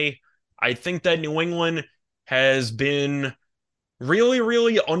okay. I think that New England has been really,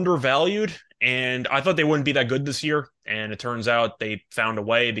 really undervalued, and I thought they wouldn't be that good this year, and it turns out they found a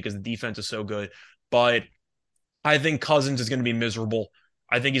way because the defense is so good. But I think Cousins is going to be miserable.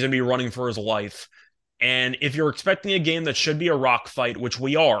 I think he's going to be running for his life. And if you're expecting a game that should be a rock fight, which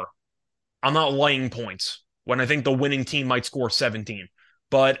we are, I'm not laying points when I think the winning team might score 17.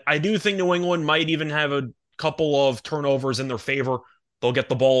 But I do think New England might even have a couple of turnovers in their favor. They'll get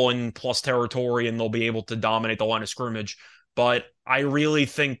the ball in plus territory, and they'll be able to dominate the line of scrimmage. But I really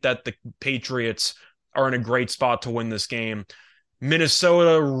think that the Patriots are in a great spot to win this game.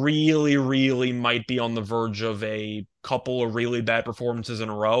 Minnesota really, really might be on the verge of a couple of really bad performances in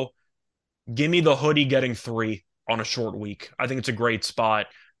a row. Give me the hoodie getting 3 on a short week. I think it's a great spot.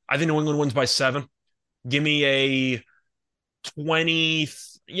 I think New England wins by 7. Give me a 20,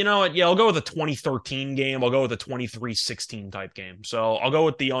 you know what? Yeah, I'll go with a 2013 game. I'll go with a 23-16 type game. So I'll go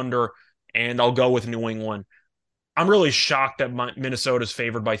with the under, and I'll go with New England. I'm really shocked that Minnesota's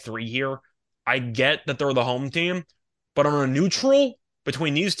favored by 3 here. I get that they're the home team, but on a neutral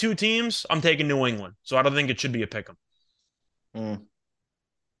between these two teams, I'm taking New England. So I don't think it should be a pick 'em.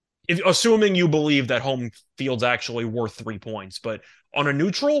 Assuming you believe that home field's actually worth 3 points, but on a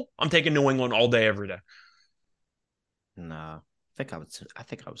neutral, I'm taking New England all day, every day. Nah, I think I would still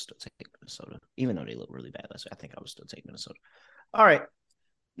take Minnesota, even though they look really bad last week. I think I would still take Minnesota. All right,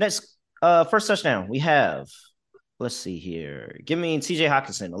 next, first touchdown we have. Let's see here. Give me TJ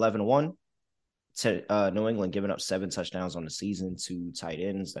Hockenson, 11-1. New England giving up 7 touchdowns on the season to tight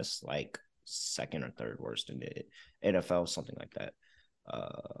ends. That's like second or third worst in the NFL, something like that.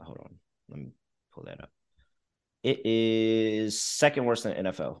 Hold on. Let me pull that up. It is second worst in the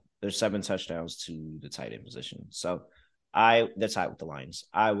NFL. There's 7 touchdowns to the tight end position. So they're tied with the Lions.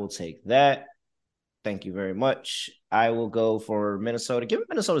 I will take that. Thank you very much. I will go for Minnesota. Give me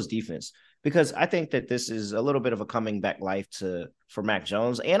Minnesota's defense, because I think that this is a little bit of a coming back life for Mac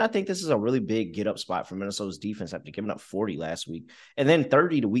Jones. And I think this is a really big get up spot for Minnesota's defense after giving up 40 last week and then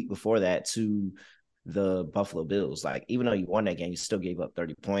 30 the week before that to the Buffalo Bills. Like, even though you won that game, you still gave up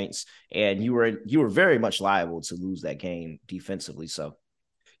 30 points, and you were very much liable to lose that game defensively. So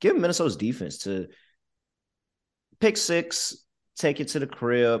give Minnesota's defense to pick 6, take it to the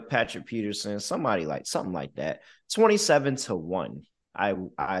crib, Patrick Peterson, something like that. 27-1.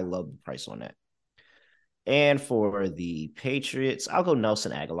 I love the price on that. And for the Patriots, I'll go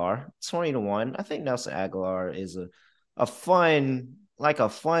Nelson Aguilar, 20-1. I think Nelson Aguilar is a fun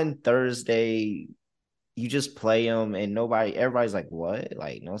Thursday. You just play him and everybody's like, what?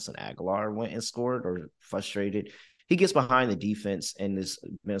 Like, Nelson Aguilar went and scored, or frustrated. He gets behind the defense in this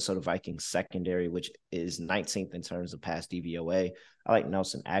Minnesota Vikings secondary, which is 19th in terms of pass DVOA. I like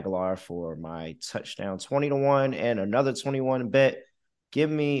Nelson Aguilar for my touchdown, 20-1, and another 21 bet. Give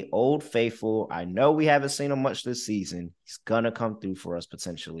me Old Faithful. I know we haven't seen him much this season. He's going to come through for us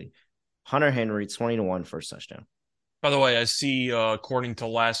potentially. Hunter Henry, 20-1, first touchdown. By the way, I see, according to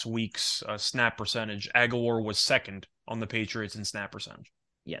last week's snap percentage, Aguilar was second on the Patriots in snap percentage.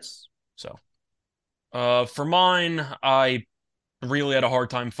 Yes. So For mine, I really had a hard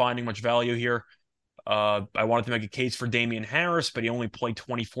time finding much value here. I wanted to make a case for Damian Harris, but he only played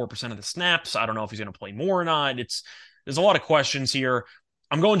 24% of the snaps. I don't know if he's going to play more or not. There's a lot of questions here.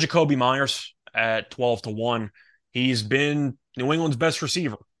 I'm going Jakobi Meyers at 12 to 1. He's been New England's best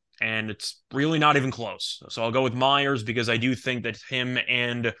receiver, and it's really not even close. So I'll go with Meyers because I do think that him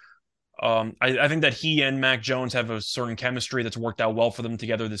and I think that he and Mac Jones have a certain chemistry that's worked out well for them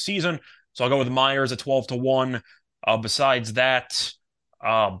together this season. So I'll go with Meyers at 12 to 1. Besides that,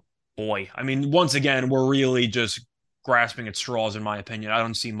 boy, I mean, once again, we're really just grasping at straws, in my opinion. I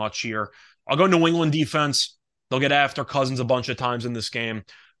don't see much here. I'll go New England defense. They'll get after Cousins a bunch of times in this game,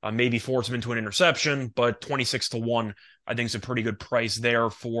 maybe force him into an interception, but 26 to 1, I think is a pretty good price there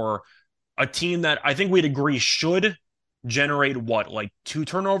for a team that I think we'd agree should generate like 2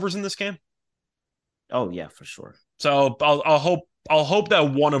 turnovers in this game. Oh yeah, for sure. So I'll hope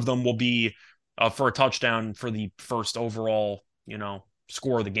that one of them will be for a touchdown for the first overall,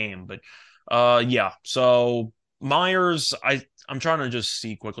 score of the game. But yeah, so Meyers, I'm trying to just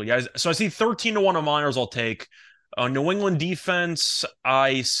see quickly, guys. So I see 13 to 1 on Meyers. I'll take New England defense.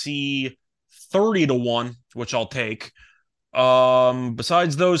 I see 30 to 1, which I'll take.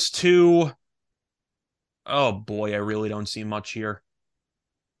 Besides those two, oh boy, I really don't see much here.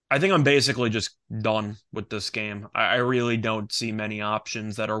 I think I'm basically just done with this game. I really don't see many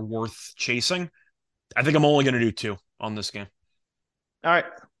options that are worth chasing. I think I'm only going to do 2 on this game. All right.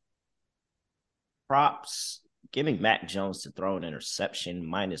 Props. Giving Mac Jones to throw an interception,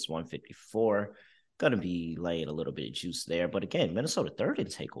 minus 154. Going to be laying a little bit of juice there. But again, Minnesota third in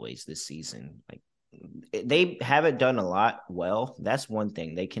takeaways this season. Like, they haven't done a lot well. That's one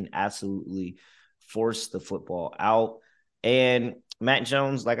thing. They can absolutely force the football out. And Mac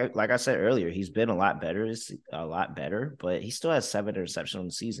Jones, like I said earlier, he's been a lot better. But he still has 7 interceptions on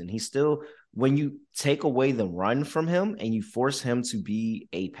the season. He's still, when you take away the run from him and you force him to be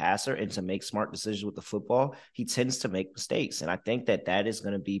a passer and to make smart decisions with the football, he tends to make mistakes. And I think that is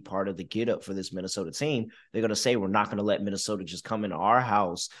going to be part of the get up for this Minnesota team. They're going to say, we're not going to let Minnesota just come into our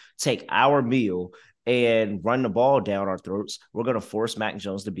house, take our meal, and run the ball down our throats. We're going to force Mac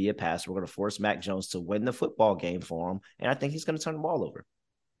Jones to be a passer. We're going to force Mac Jones to win the football game for him. And I think he's going to turn the ball over.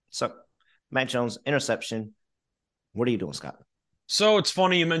 So, Mac Jones, interception. What are you doing, Scott? So it's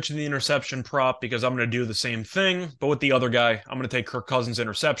funny you mentioned the interception prop because I'm going to do the same thing, but with the other guy. I'm going to take Kirk Cousins'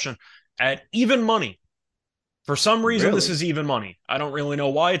 interception at even money. For some reason, This is even money. I don't really know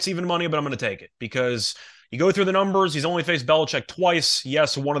why it's even money, but I'm going to take it because you go through the numbers. He's only faced Belichick twice.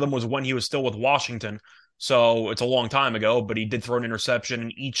 Yes, one of them was when he was still with Washington, so it's a long time ago, but he did throw an interception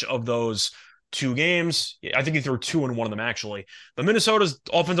in each of those 2 games. I think he threw 2 in one of them, actually. But Minnesota's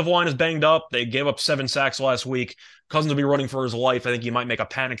offensive line is banged up. They gave up 7 sacks last week. Cousins will be running for his life. I think he might make a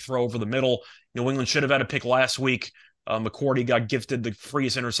panic throw over the middle. New England should have had a pick last week. McCourty got gifted the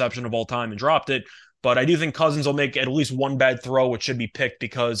freest interception of all time and dropped it. But I do think Cousins will make at least one bad throw, which should be picked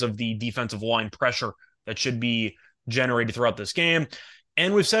because of the defensive line pressure that should be generated throughout this game.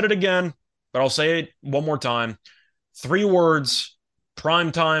 And we've said it again, but I'll say it one more time. 3 words,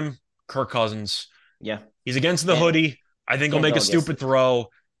 prime time, Kirk Cousins. Yeah. He's against the hoodie. I think he'll make a stupid throw.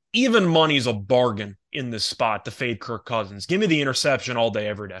 Even money's a bargain in this spot to fade Kirk Cousins. Give me the interception all day,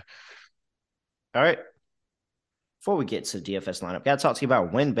 every day. All right. Before we get to the DFS lineup, got to talk to you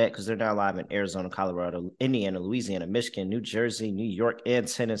about WynnBET because they're now live in Arizona, Colorado, Indiana, Louisiana, Michigan, New Jersey, New York, and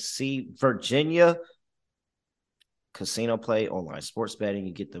Tennessee, Virginia. Casino play, online sports betting.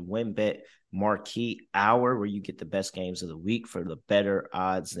 You get the WynnBET Marquee Hour where you get the best games of the week for the better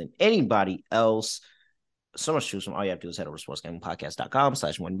odds than anybody else. So much to choose from. All you have to do is head over to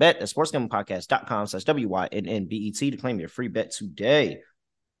sportsgamblingpodcast.com/WynnBET. That's sportsgamblingpodcast.com/WYNNBET to claim your free bet today.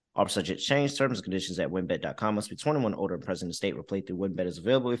 All subject change, terms and conditions at WynnBET.com. Must be 21 older and present in the state where playthrough WynnBET is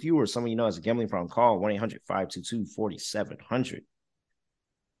available. If you or someone you know has a gambling problem, call 1-800-522-4700.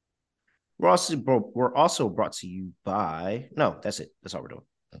 We're also brought to you by... No, that's it. That's all we're doing.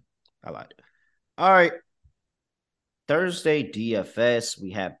 I lied. All right. Thursday DFS.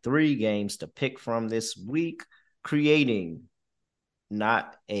 We have 3 games to pick from this week, creating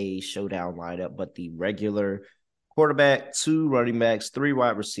not a showdown lineup, but the regular quarterback, 2 running backs, 3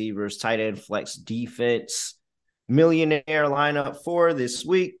 wide receivers, tight end, flex, defense, millionaire lineup for this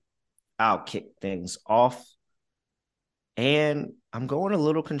week. I'll kick things off. And I'm going a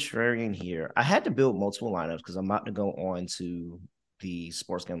little contrarian here. I had to build multiple lineups because I'm about to go on to the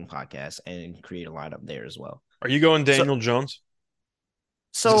Sports Gambling Podcast and create a lineup there as well. Are you going Daniel Jones?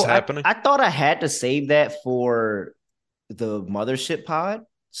 So I thought I had to save that for the Mothership Pod.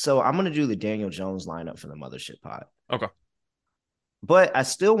 So I'm going to do the Daniel Jones lineup for the Mothership Pod. Okay. But I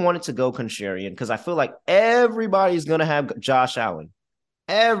still wanted to go contrarian because I feel like everybody's going to have Josh Allen.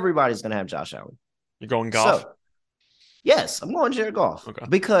 Everybody's going to have Josh Allen. You're going Goff? So, yes, I'm going Jared Goff. Okay.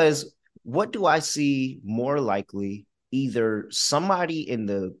 Because what do I see more likely? Either somebody in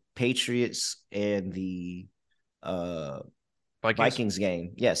the Patriots and the Vikings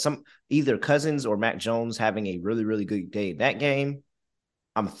game. Yeah, either Cousins or Mac Jones having a really, really good day in that game.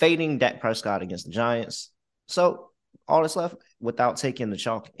 I'm fading Dak Prescott against the Giants. So all that's left without taking the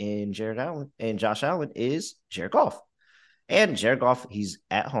chalk in Jared Allen and Josh Allen is Jared Goff. And Jared Goff, he's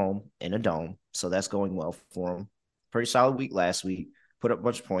at home in a dome. So that's going well for him. Pretty solid week last week. Put up a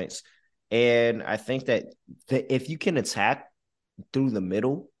bunch of points. And I think that if you can attack through the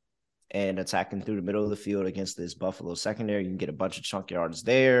middle and attacking through the middle of the field against this Buffalo secondary, you can get a bunch of chunk yards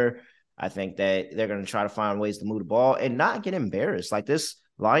there. I think that they're going to try to find ways to move the ball and not get embarrassed. Like, this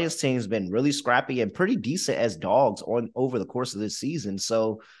Lions team's been really scrappy and pretty decent as dogs over the course of this season.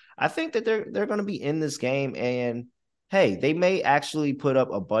 So I think that they're going to be in this game, and hey, they may actually put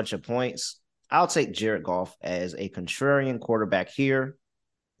up a bunch of points. I'll take Jared Goff as a contrarian quarterback here.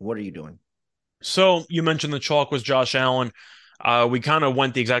 What are you doing? So you mentioned the chalk was Josh Allen. We kind of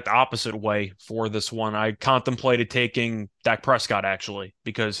went the exact opposite way for this one. I contemplated taking Dak Prescott, actually,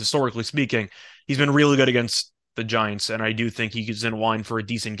 because historically speaking, he's been really good against the Giants, and I do think he's in line for a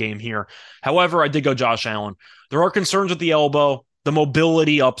decent game here. However, I did go Josh Allen. There are concerns with the elbow. The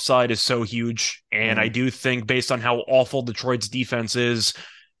mobility upside is so huge, and I do think based on how awful Detroit's defense is,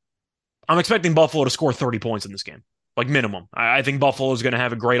 I'm expecting Buffalo to score 30 points in this game. Like, minimum. I think Buffalo is going to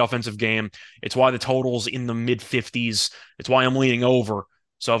have a great offensive game. It's why the total's in the mid-50s. It's why I'm leaning over.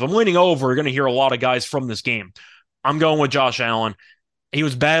 So if I'm leaning over, you're going to hear a lot of guys from this game. I'm going with Josh Allen. He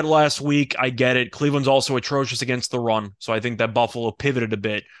was bad last week. I get it. Cleveland's also atrocious against the run. So I think that Buffalo pivoted a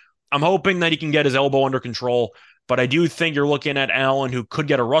bit. I'm hoping that he can get his elbow under control. But I do think you're looking at Allen, who could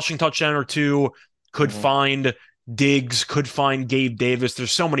get a rushing touchdown or two, could find Diggs, could find Gabe Davis.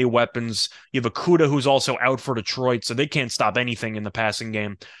 There's so many weapons. You have Okudah, who's also out for Detroit, so they can't stop anything in the passing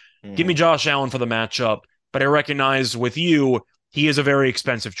game. Give me Josh Allen for the matchup, but I recognize with you, he is a very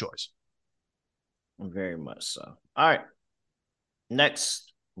expensive choice. Very much so. All right.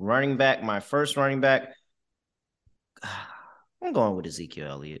 Next, running back, my first running back. I'm going with Ezekiel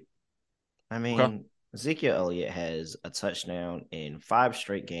Elliott. I mean, okay. Ezekiel Elliott has a touchdown in 5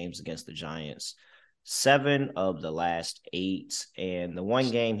 straight games against the Giants. 7 of the last 8, and the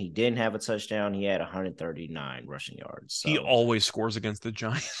one game he didn't have a touchdown, he had 139 rushing yards. So he always scores against the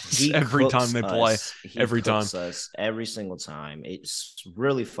Giants every time they play. Every time. Us every single time. It's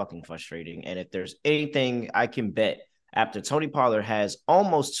really fucking frustrating. And if there's anything I can bet after Tony Pollard has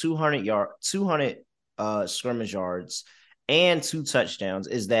almost 200 scrimmage yards and 2 touchdowns,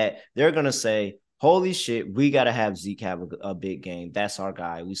 is that they're going to say, holy shit, we got to have Zeke have a big game. That's our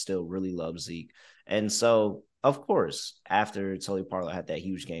guy. We still really love Zeke. And so, of course, after Tony Pollard had that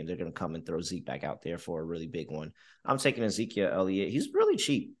huge game, they're going to come and throw Zeke back out there for a really big one. I'm taking Ezekiel Elliott. He's really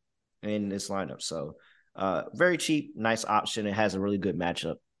cheap in this lineup. So, very cheap, nice option. It has a really good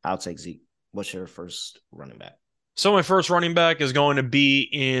matchup. I'll take Zeke. What's your first running back? So my first running back is going to be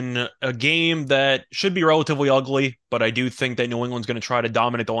in a game that should be relatively ugly, but I do think that New England's going to try to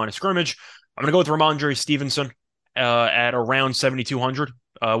dominate the line of scrimmage. I'm going to go with Ramondre Stevenson at around 7,200.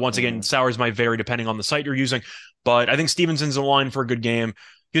 Once again, salaries might vary depending on the site you're using, but I think Stevenson's in line for a good game.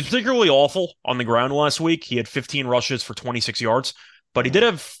 He was particularly awful on the ground last week. He had 15 rushes for 26 yards, but he did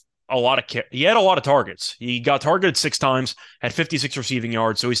have a lot of targets. He got targeted 6 times, had 56 receiving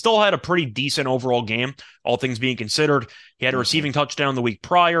yards, so he still had a pretty decent overall game, all things being considered. He had a receiving touchdown the week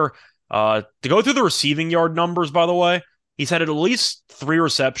prior. To go through the receiving yard numbers, by the way, he's had at least 3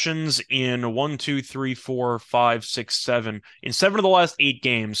 receptions in 7 of the last 8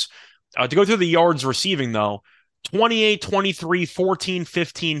 games. To go through the yards receiving, though, 28, 23, 14,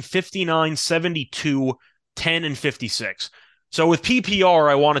 15, 59, 72, 10, and 56. So with PPR,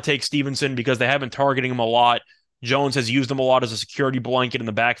 I want to take Stevenson because they have been targeting him a lot. Jones has used him a lot as a security blanket in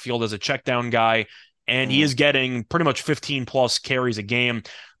the backfield as a check down guy, and he is getting pretty much 15-plus carries a game.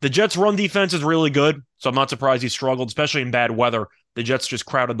 The Jets' run defense is really good, so I'm not surprised he struggled, especially in bad weather. The Jets just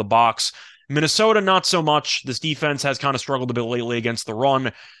crowded the box. Minnesota, not so much. This defense has kind of struggled a bit lately against the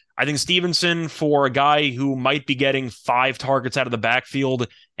run. I think Stevenson, for a guy who might be getting 5 targets out of the backfield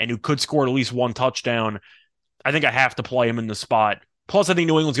and who could score at least 1 touchdown, I think I have to play him in the spot. Plus, I think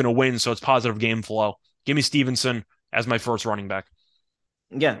New England's going to win, so it's positive game flow. Give me Stevenson as my first running back.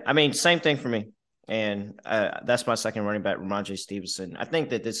 Yeah, I mean, same thing for me. And that's my second running back, Ramondre Stevenson. I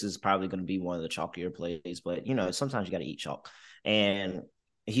think that this is probably going to be one of the chalkier plays, but, sometimes you got to eat chalk. And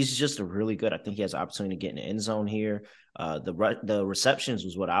he's just a really good. I think he has an opportunity to get in the end zone here. The receptions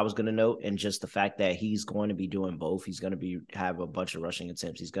was what I was going to note, and just the fact that he's going to be doing both. He's going to have a bunch of rushing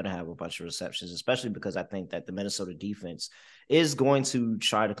attempts. He's going to have a bunch of receptions, especially because I think that the Minnesota defense is going to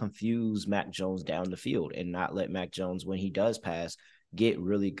try to confuse Mac Jones down the field and not let Mac Jones, when he does pass, get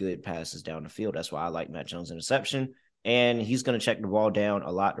really good passes down the field. That's why I like Mac Jones' interception, and he's going to check the ball down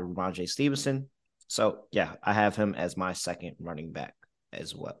a lot to Ramondre Stevenson. So yeah, I have him as my second running back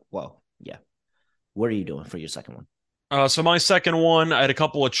as well. Well, yeah. What are you doing for your second one? So my second one, I had a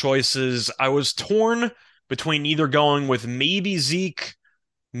couple of choices. I was torn between either going with maybe Zeke,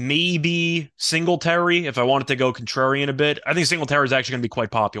 maybe Singletary, if I wanted to go contrarian a bit. I think Singletary is actually going to be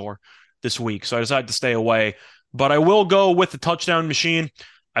quite popular this week, so I decided to stay away. But I will go with the touchdown machine.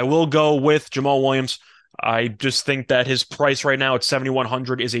 I will go with Jamal Williams. I just think that his price right now at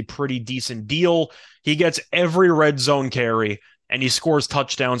 $7,100 is a pretty decent deal. He gets every red zone carry, and he scores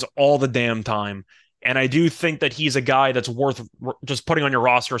touchdowns all the damn time. And I do think that he's a guy that's worth just putting on your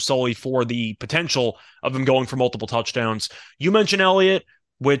roster solely for the potential of him going for multiple touchdowns. You mentioned Elliott,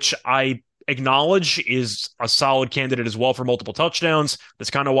 which I acknowledge is a solid candidate as well for multiple touchdowns.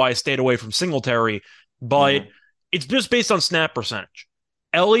 That's kind of why I stayed away from Singletary. But it's just based on snap percentage.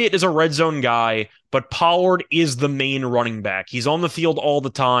 Elliott is a red zone guy, but Pollard is the main running back. He's on the field all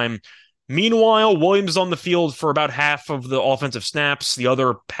the time. Meanwhile, Williams is on the field for about half of the offensive snaps. The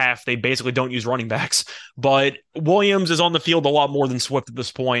other half, they basically don't use running backs. But Williams is on the field a lot more than Swift at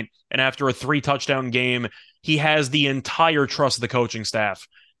this point. And after a 3-touchdown game, he has the entire trust of the coaching staff.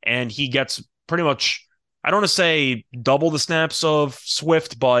 And he gets pretty much, I don't want to say double the snaps of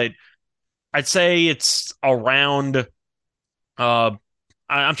Swift, but I'd say it's around, I'm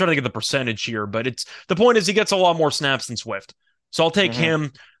trying to get the percentage here, but the point is he gets a lot more snaps than Swift. So I'll take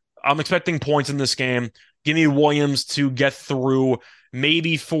him. I'm expecting points in this game. Give me Williams to get through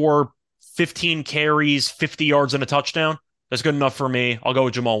maybe for 15 carries, 50 yards, and a touchdown. That's good enough for me. I'll go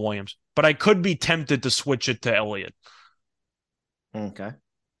with Jamal Williams. But I could be tempted to switch it to Elliott. Okay.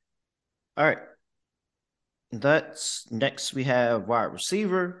 All right. Next we have wide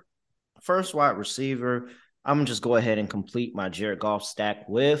receiver. First wide receiver, I'm going to just go ahead and complete my Jared Goff stack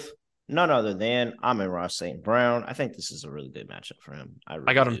with none other than Amon-Ra St. Brown. I think this is a really good matchup for him.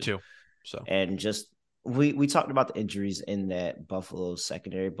 I got him too. So, and just we talked about the injuries in that Buffalo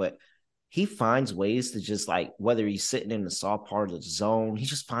secondary, but he finds ways to just, like, whether he's sitting in the soft part of the zone, he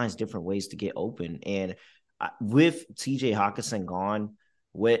just finds different ways to get open. And with TJ Hockenson gone,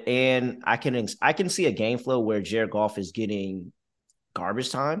 I can see a game flow where Jared Goff is getting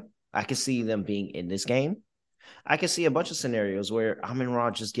garbage time. I can see them being in this game. I can see a bunch of scenarios where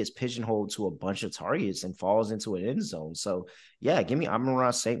Amon-Ra just gets pigeonholed to a bunch of targets and falls into an end zone. So, yeah, give me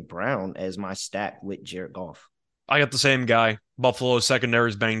Amon-Ra St. Brown as my stack with Jared Goff. I got the same guy. Buffalo's secondary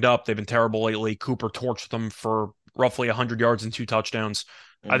is banged up. They've been terrible lately. Cooper torched them for roughly 100 yards and 2 touchdowns.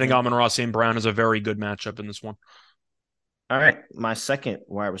 I think Amon-Ra St. Brown is a very good matchup in this one. All right, my second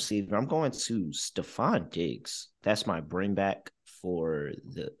wide receiver, I'm going to Stephon Diggs. That's my bring back for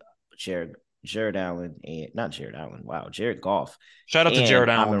the Jared Allen and not Jared Allen. Wow, Jared Goff. Shout out to Jared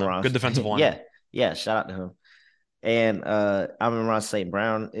Allen. Good defensive line. Yeah. Shout out to him. And Amon-Ra St.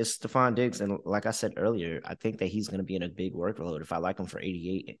 Brown is Stephon Diggs. And like I said earlier, I think that he's going to be in a big workload. If I like him for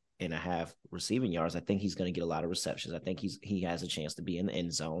 88.5 receiving yards, I think he's going to get a lot of receptions. I think he has a chance to be in the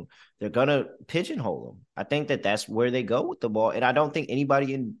end zone. They're going to pigeonhole him. I think that that's where they go with the ball. And I don't think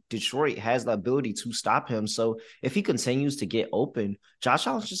anybody in Detroit has the ability to stop him. So if he continues to get open, Josh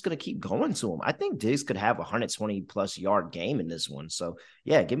Allen's just going to keep going to him. I think Diggs could have a 120-plus yard game in this one. So,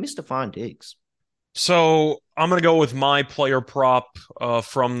 yeah, give me Stephon Diggs. So I'm going to go with my player prop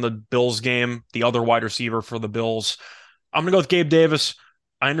from the Bills game, the other wide receiver for the Bills. I'm going to go with Gabe Davis.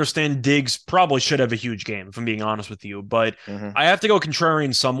 I understand Diggs probably should have a huge game, if I'm being honest with you, but I have to go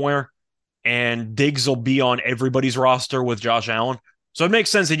contrarian somewhere, and Diggs will be on everybody's roster with Josh Allen. So it makes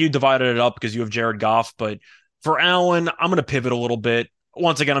sense that you divided it up because you have Jared Goff, but for Allen, I'm going to pivot a little bit.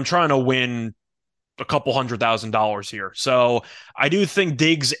 Once again, I'm trying to win a couple $100,000 here. So I do think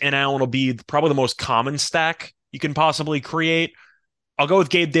Diggs and Allen will be probably the most common stack you can possibly create. I'll go with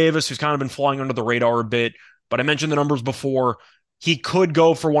Gabe Davis, who's kind of been flying under the radar a bit, but I mentioned the numbers before. He could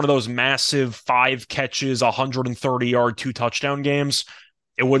go for one of those massive 5 catches, 130-yard, 2-touchdown games.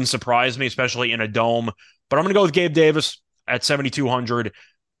 It wouldn't surprise me, especially in a dome. But I'm going to go with Gabe Davis at 7,200.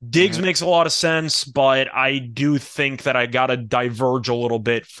 Diggs makes a lot of sense, but I do think that I got to diverge a little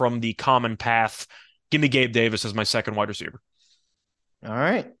bit from the common path. Give me Gabe Davis as my second wide receiver. All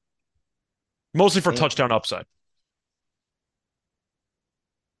right. Mostly for touchdown upside.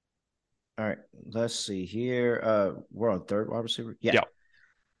 All right. Let's see here. We're on third wide receiver. Yeah.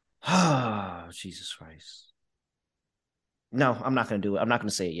 Oh, Jesus Christ. No, I'm not going to do it. I'm not going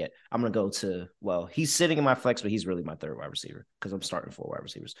to say it yet. I'm going to go to, well, he's sitting in my flex, but he's really my third wide receiver because I'm starting 4 wide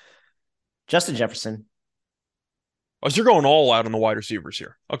receivers. Justin Jefferson. Oh, so you're going all out on the wide receivers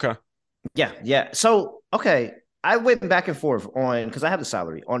here. Okay. Yeah. So, okay. I went back and forth on, because I have the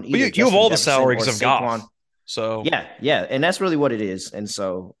salary on either you have all the Jefferson salary or because of Saquon. Goff. So Yeah. And that's really what it is. And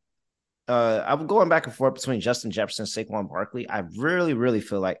so I'm going back and forth between Justin Jefferson and Saquon Barkley. I really, really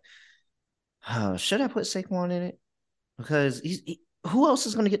feel like, should I put Saquon in it? Because who else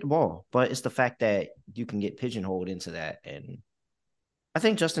is going to get the ball? But it's the fact that you can get pigeonholed into that. And I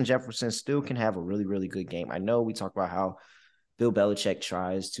think Justin Jefferson still can have a really, really good game. I know we talk about how Bill Belichick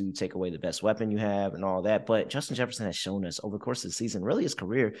tries to take away the best weapon you have and all that, but Justin Jefferson has shown us over the course of the season, really his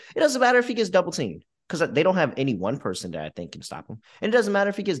career, it doesn't matter if he gets double teamed because they don't have any one person that I think can stop him. And it doesn't matter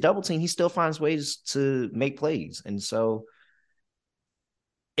if he gets double teamed, he still finds ways to make plays. And so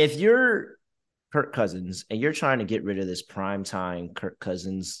if you're Kirk Cousins and you're trying to get rid of this primetime Kirk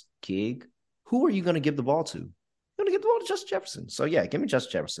Cousins gig, who are you going to give the ball to? You're going to give the ball to Justin Jefferson. So, yeah, give me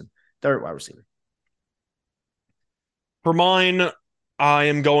Justin Jefferson, third wide receiver. for mine, I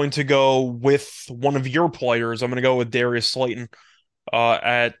am going to go with one of your players. I'm going to go with Darius Slayton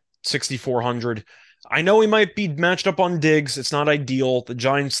at 6,400. I know he might be matched up on Diggs. It's not ideal. The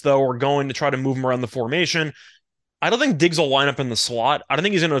Giants, though, are going to try to move him around the formation. I don't think Diggs will line up in the slot. I don't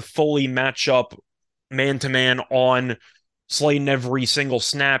think he's going to fully match up man-to-man on Slayton every single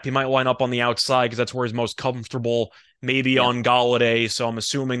snap. He might line up on the outside because that's where he's most comfortable, maybe on Golladay. So I'm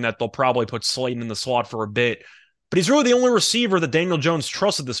assuming that they'll probably put Slayton in the slot for a bit. But he's really the only receiver that Daniel Jones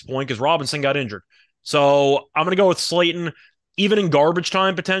trusts at this point because Robinson got injured. So I'm going to go with Slayton, even in garbage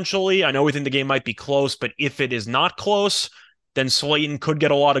time potentially. I know we think the game might be close, but if it is not close, then Slayton could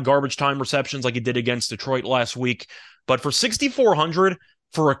get a lot of garbage time receptions like he did against Detroit last week. But for 6,400,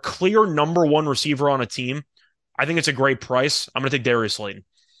 for a clear number one receiver on a team, I think it's a great price. I'm going to take Darius Slayton.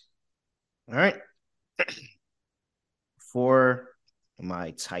 All right. For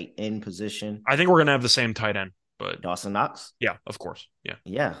my tight end position, I think we're going to have the same tight end, but Dawson Knox. Yeah, of course. Yeah.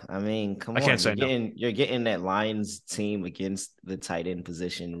 Yeah. I mean, come on. I can't say you're getting that Lions team against the tight end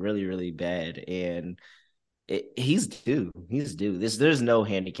position really, really bad. And he's due. He's due. There's no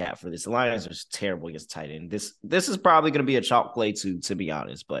handicap for this. The Lions are terrible against tight end. This is probably going to be a chalk play too, to be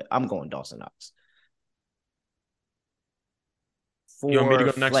honest. But I'm going Dawson Knox. You want me to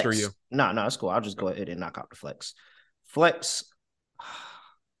go next or you? No, it's cool. I'll just go ahead and knock out the flex. Flex.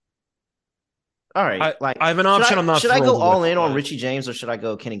 All right. I have an option. I'm not. Should I go all in on Richie James or should I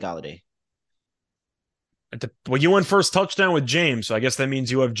go Kenny Golladay? Well, you went first touchdown with James, so I guess that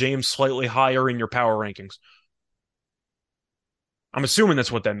means you have James slightly higher in your power rankings. I'm assuming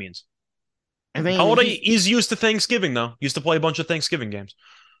that's what that means. I mean, Golladay is used to Thanksgiving, though. Used to play a bunch of Thanksgiving games.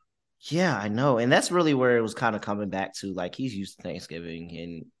 Yeah, I know. And that's really where it was kind of coming back to. Like, he's used to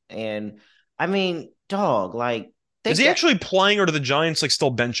Thanksgiving. And I mean, dog, like... Is he actually playing or do the Giants, like, still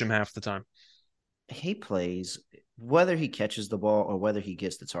bench him half the time? He plays. Whether he catches the ball or whether he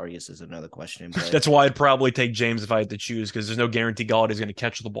gets the targets is another question. But... That's why I'd probably take James if I had to choose, because there's no guarantee Galladay's going to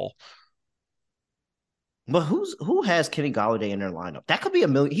catch the ball. But who has Kenny Golladay in their lineup? That could be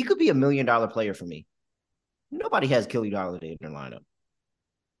he could be $1 million player for me. Nobody has Kenny Golladay in their lineup.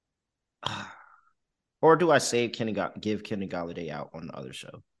 Or do I give Kenny Golladay out on the other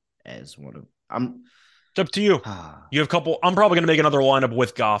show as one of It's up to you. You have a couple. I'm probably going to make another lineup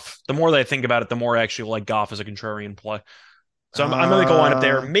with Goff. The more that I think about it, the more I actually like Goff as a contrarian play. So I'm going to go lineup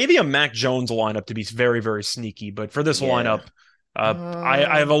there. Maybe a Mac Jones lineup to be very, very sneaky. But for this lineup,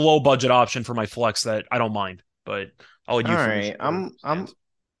 I have a low budget option for my flex that I don't mind. But I'll let you. All right,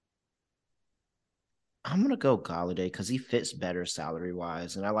 I'm going to go Golladay because he fits better salary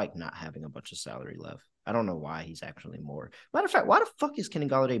wise, and I like not having a bunch of salary left. I don't know why he's actually more. Matter of fact, why the fuck is Kenny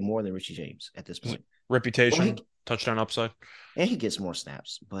Golladay more than Richie James at this point? Reputation, touchdown upside, and he gets more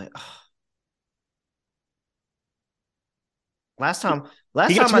snaps. But last time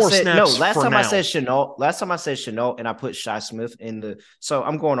I said Shenault, and I put Shi Smith in the. So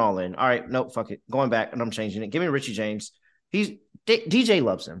I'm going all in. All right, no, fuck it, going back and I'm changing it. Give me Richie James. DJ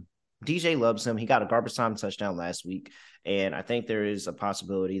loves him. DJ loves him. He got a garbage time touchdown last week. And I think there is a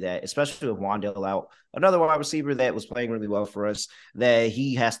possibility that, especially with Wan'Dale out, another wide receiver that was playing really well for us, that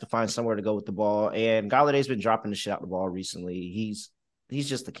he has to find somewhere to go with the ball. And Galladay's been dropping the shit out the ball recently. He's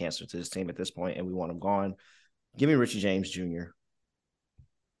just a cancer to this team at this point, and we want him gone. Give me Richie James Jr.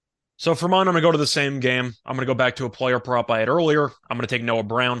 So for mine, I'm going to go to the same game. I'm going to go back to a player prop I had earlier. I'm going to take Noah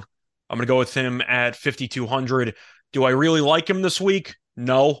Brown. I'm going to go with him at 5,200. Do I really like him this week?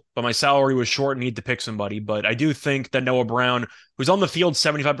 No, but my salary was short and need to pick somebody. But I do think that Noah Brown, who's on the field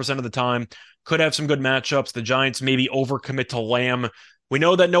 75% of the time, could have some good matchups. The Giants maybe overcommit to Lamb. We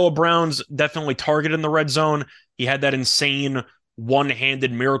know that Noah Brown's definitely targeted in the red zone. He had that insane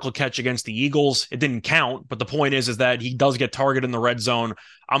one-handed miracle catch against the Eagles. It didn't count, but the point is that he does get targeted in the red zone.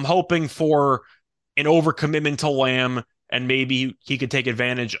 I'm hoping for an overcommitment to Lamb, and maybe he could take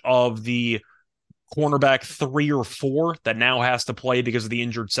advantage of the cornerback 3 or 4 that now has to play because of the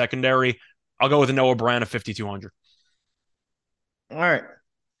injured secondary. I'll go with a Noah Brown of 5,200. All right.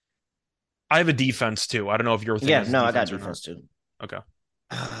 I have a defense too. I don't know if you're thinking. Yeah, no, I got defense too. Okay.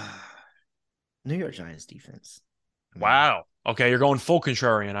 New York Giants defense. Wow. Okay, you're going full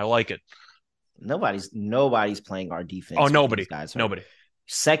contrarian. I like it. Nobody's playing our defense. Oh, nobody. Guys, nobody.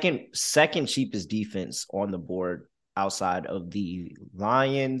 Second cheapest defense on the board outside of the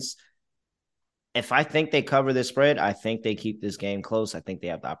Lions. If I think they cover this spread, I think they keep this game close. I think they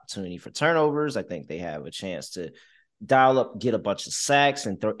have the opportunity for turnovers. I think they have a chance to dial up, get a bunch of sacks,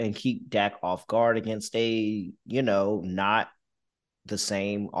 and keep Dak off guard against not the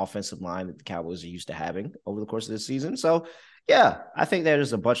same offensive line that the Cowboys are used to having over the course of this season. So, yeah, I think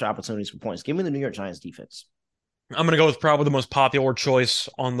there's a bunch of opportunities for points. Give me the New York Giants defense. I'm going to go with probably the most popular choice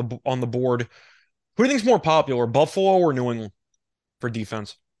on the board. Who do you think is more popular, Buffalo or New England for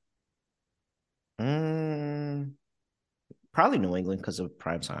defense? Probably New England because of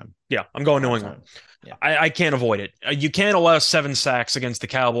prime time. Yeah, I'm going New England. Yeah. I can't avoid it. You can't allow 7 sacks against the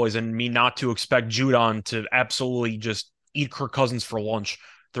Cowboys and me not to expect Judon to absolutely just eat Kirk Cousins for lunch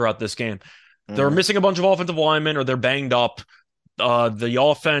throughout this game. They're missing a bunch of offensive linemen or they're banged up. The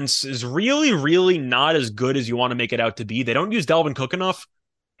offense is really, really not as good as you want to make it out to be. They don't use Dalvin Cook enough,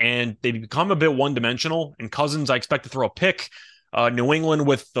 and they become a bit one-dimensional. And Cousins, I expect to throw a pick. New England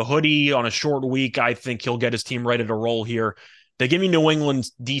with the hoodie on a short week, I think he'll get his team ready to roll here. They give me New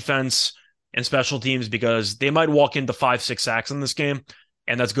England's defense and special teams because they might walk into 5-6 sacks in this game,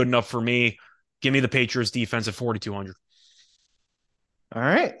 and that's good enough for me. Give me the Patriots defense at 4,200. All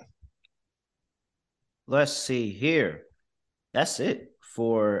right. Let's see here. That's it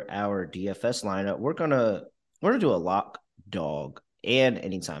for our DFS lineup. We're gonna do a lock, dog, and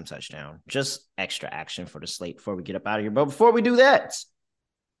anytime touchdown. Just extra action for the slate before we get up out of here. But before we do that,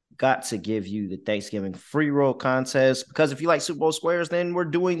 got to give you the Thanksgiving free roll contest, because if you like Super Bowl squares, then we're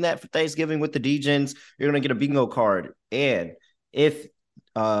doing that for Thanksgiving with the DGens. You're going to get a bingo card. And if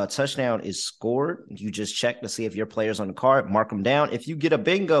touchdown is scored, you just check to see if your player's on the card, mark them down. If you get a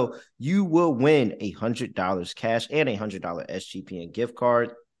bingo, you will win $100 cash and $100 SGPN gift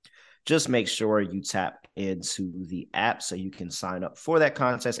card. Just make sure you tap into the app so you can sign up for that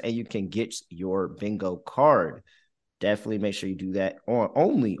contest and you can get your bingo card. Definitely make sure you do that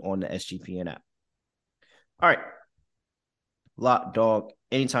only on the SGPN app. All right. Lock, dog,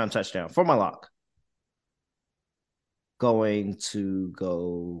 anytime touchdown. For my lock, going to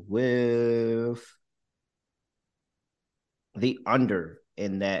go with the under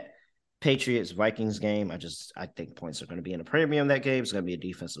in that Patriots-Vikings game. I think points are going to be in a premium that game. It's going to be a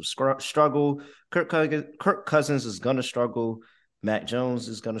defensive struggle. Kirk Cousins is going to struggle. Mac Jones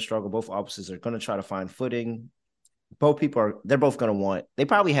is going to struggle. Both offenses are going to try to find footing. They're both going to want, they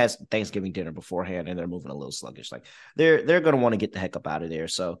probably had Thanksgiving dinner beforehand and they're moving a little sluggish. Like they're going to want to get the heck up out of there.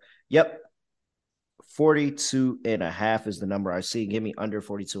 So, yep. 42.5 is the number I see. Give me under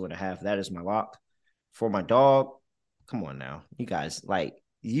 42.5. That is my lock. For my dog, come on now. You guys,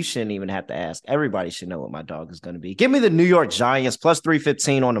 you shouldn't even have to ask. Everybody should know what my dog is going to be. Give me the New York Giants plus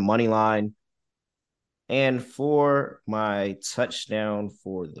 315 on the money line. And for my touchdown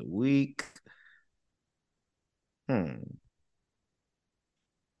for the week,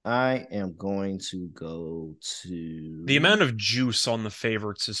 I am going to go to... The amount of juice on the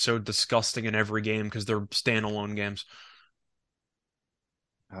favorites is so disgusting in every game because they're standalone games.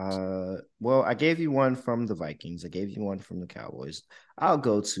 Well, I gave you one from the Vikings. I gave you one from the Cowboys. I'll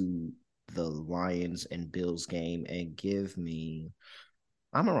go to the Lions and Bills game and give me...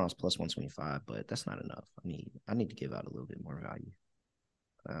 I'm around plus 125, but that's not enough. I need to give out a little bit more value.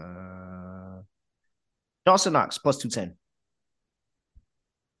 Dawson Knox plus 210.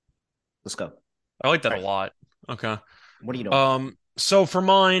 Let's go. I like that a lot. Okay. What are you doing? So for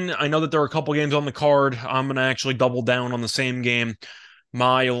mine, I know that there are a couple games on the card. I'm going to actually double down on the same game.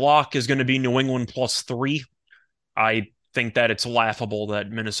 My lock is going to be New England plus 3. I think that it's laughable that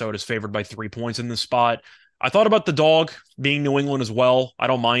Minnesota is favored by 3 points in this spot. I thought about the dog being New England as well. I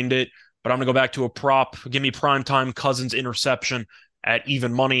don't mind it, but I'm going to go back to a prop. Give me primetime Cousins interception at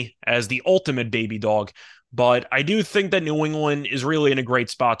even money as the ultimate baby dog. But I do think that New England is really in a great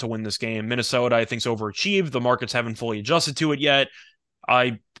spot to win this game. Minnesota, I think, is overachieved. The markets haven't fully adjusted to it yet.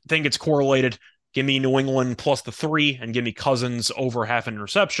 I think it's correlated. Give me New England plus the 3 and give me Cousins over half an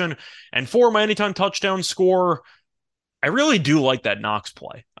interception. And for my anytime touchdown score, I really do like that Knox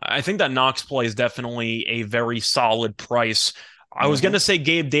play. I think that Knox play is definitely a very solid price. I was going to say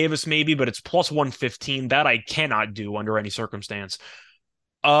Gabe Davis maybe, but it's plus 115. That I cannot do under any circumstance.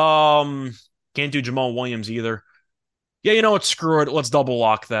 Can't do Jamal Williams either. Yeah, you know what? Screw it. Let's double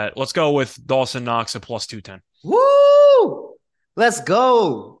lock that. Let's go with Dawson Knox at plus 210. Woo! Let's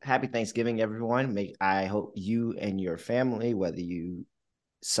go. Happy Thanksgiving, everyone. I hope you and your family, whether you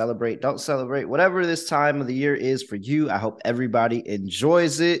celebrate, don't celebrate, whatever this time of the year is for you, I hope everybody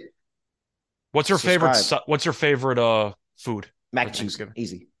enjoys it. What's your favorite food? Mac and cheese.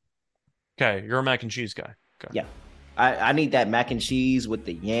 Easy. Okay, you're a mac and cheese guy. Okay. Yeah. I need that mac and cheese with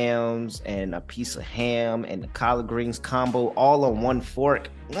the yams and a piece of ham and the collard greens combo all on one fork.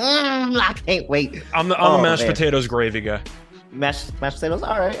 I can't wait. I'm a mashed potatoes gravy guy. Mashed potatoes?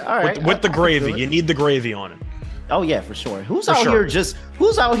 All right. With the gravy. You need the gravy on it. Oh yeah, for sure. Who's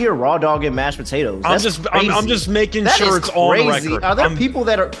out here raw dogging mashed potatoes? I'm just making sure it's on record. Are there people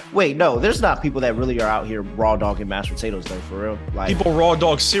that are there's not people that really are out here raw dogging mashed potatoes though, for real. Like people raw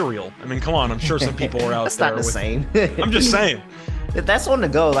dog cereal. I mean, come on, I'm sure some people are out that's there. That's not the same. I'm just saying. If that's on the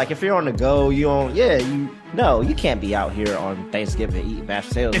go, like if you're on the go, you can't be out here on Thanksgiving eating mashed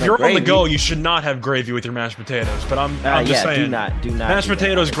potatoes. If you're on the go, you should not have gravy with your mashed potatoes. But I'm just saying, do not. Mashed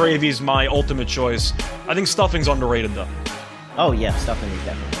potatoes gravy is my ultimate choice. I think stuffing's underrated though. Oh yeah, stuffing is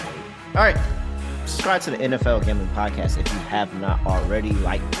definitely underrated. All right, subscribe to the NFL Gambling Podcast if you have not already.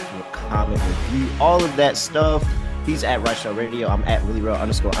 Like, comment, review, all of that stuff. He's at Right Show Radio. I'm at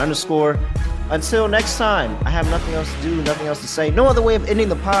 @reallyreal__. Until next time, I have nothing else to do, nothing else to say. No other way of ending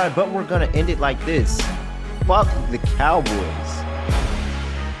the pod, but we're going to end it like this. Fuck the Cowboys.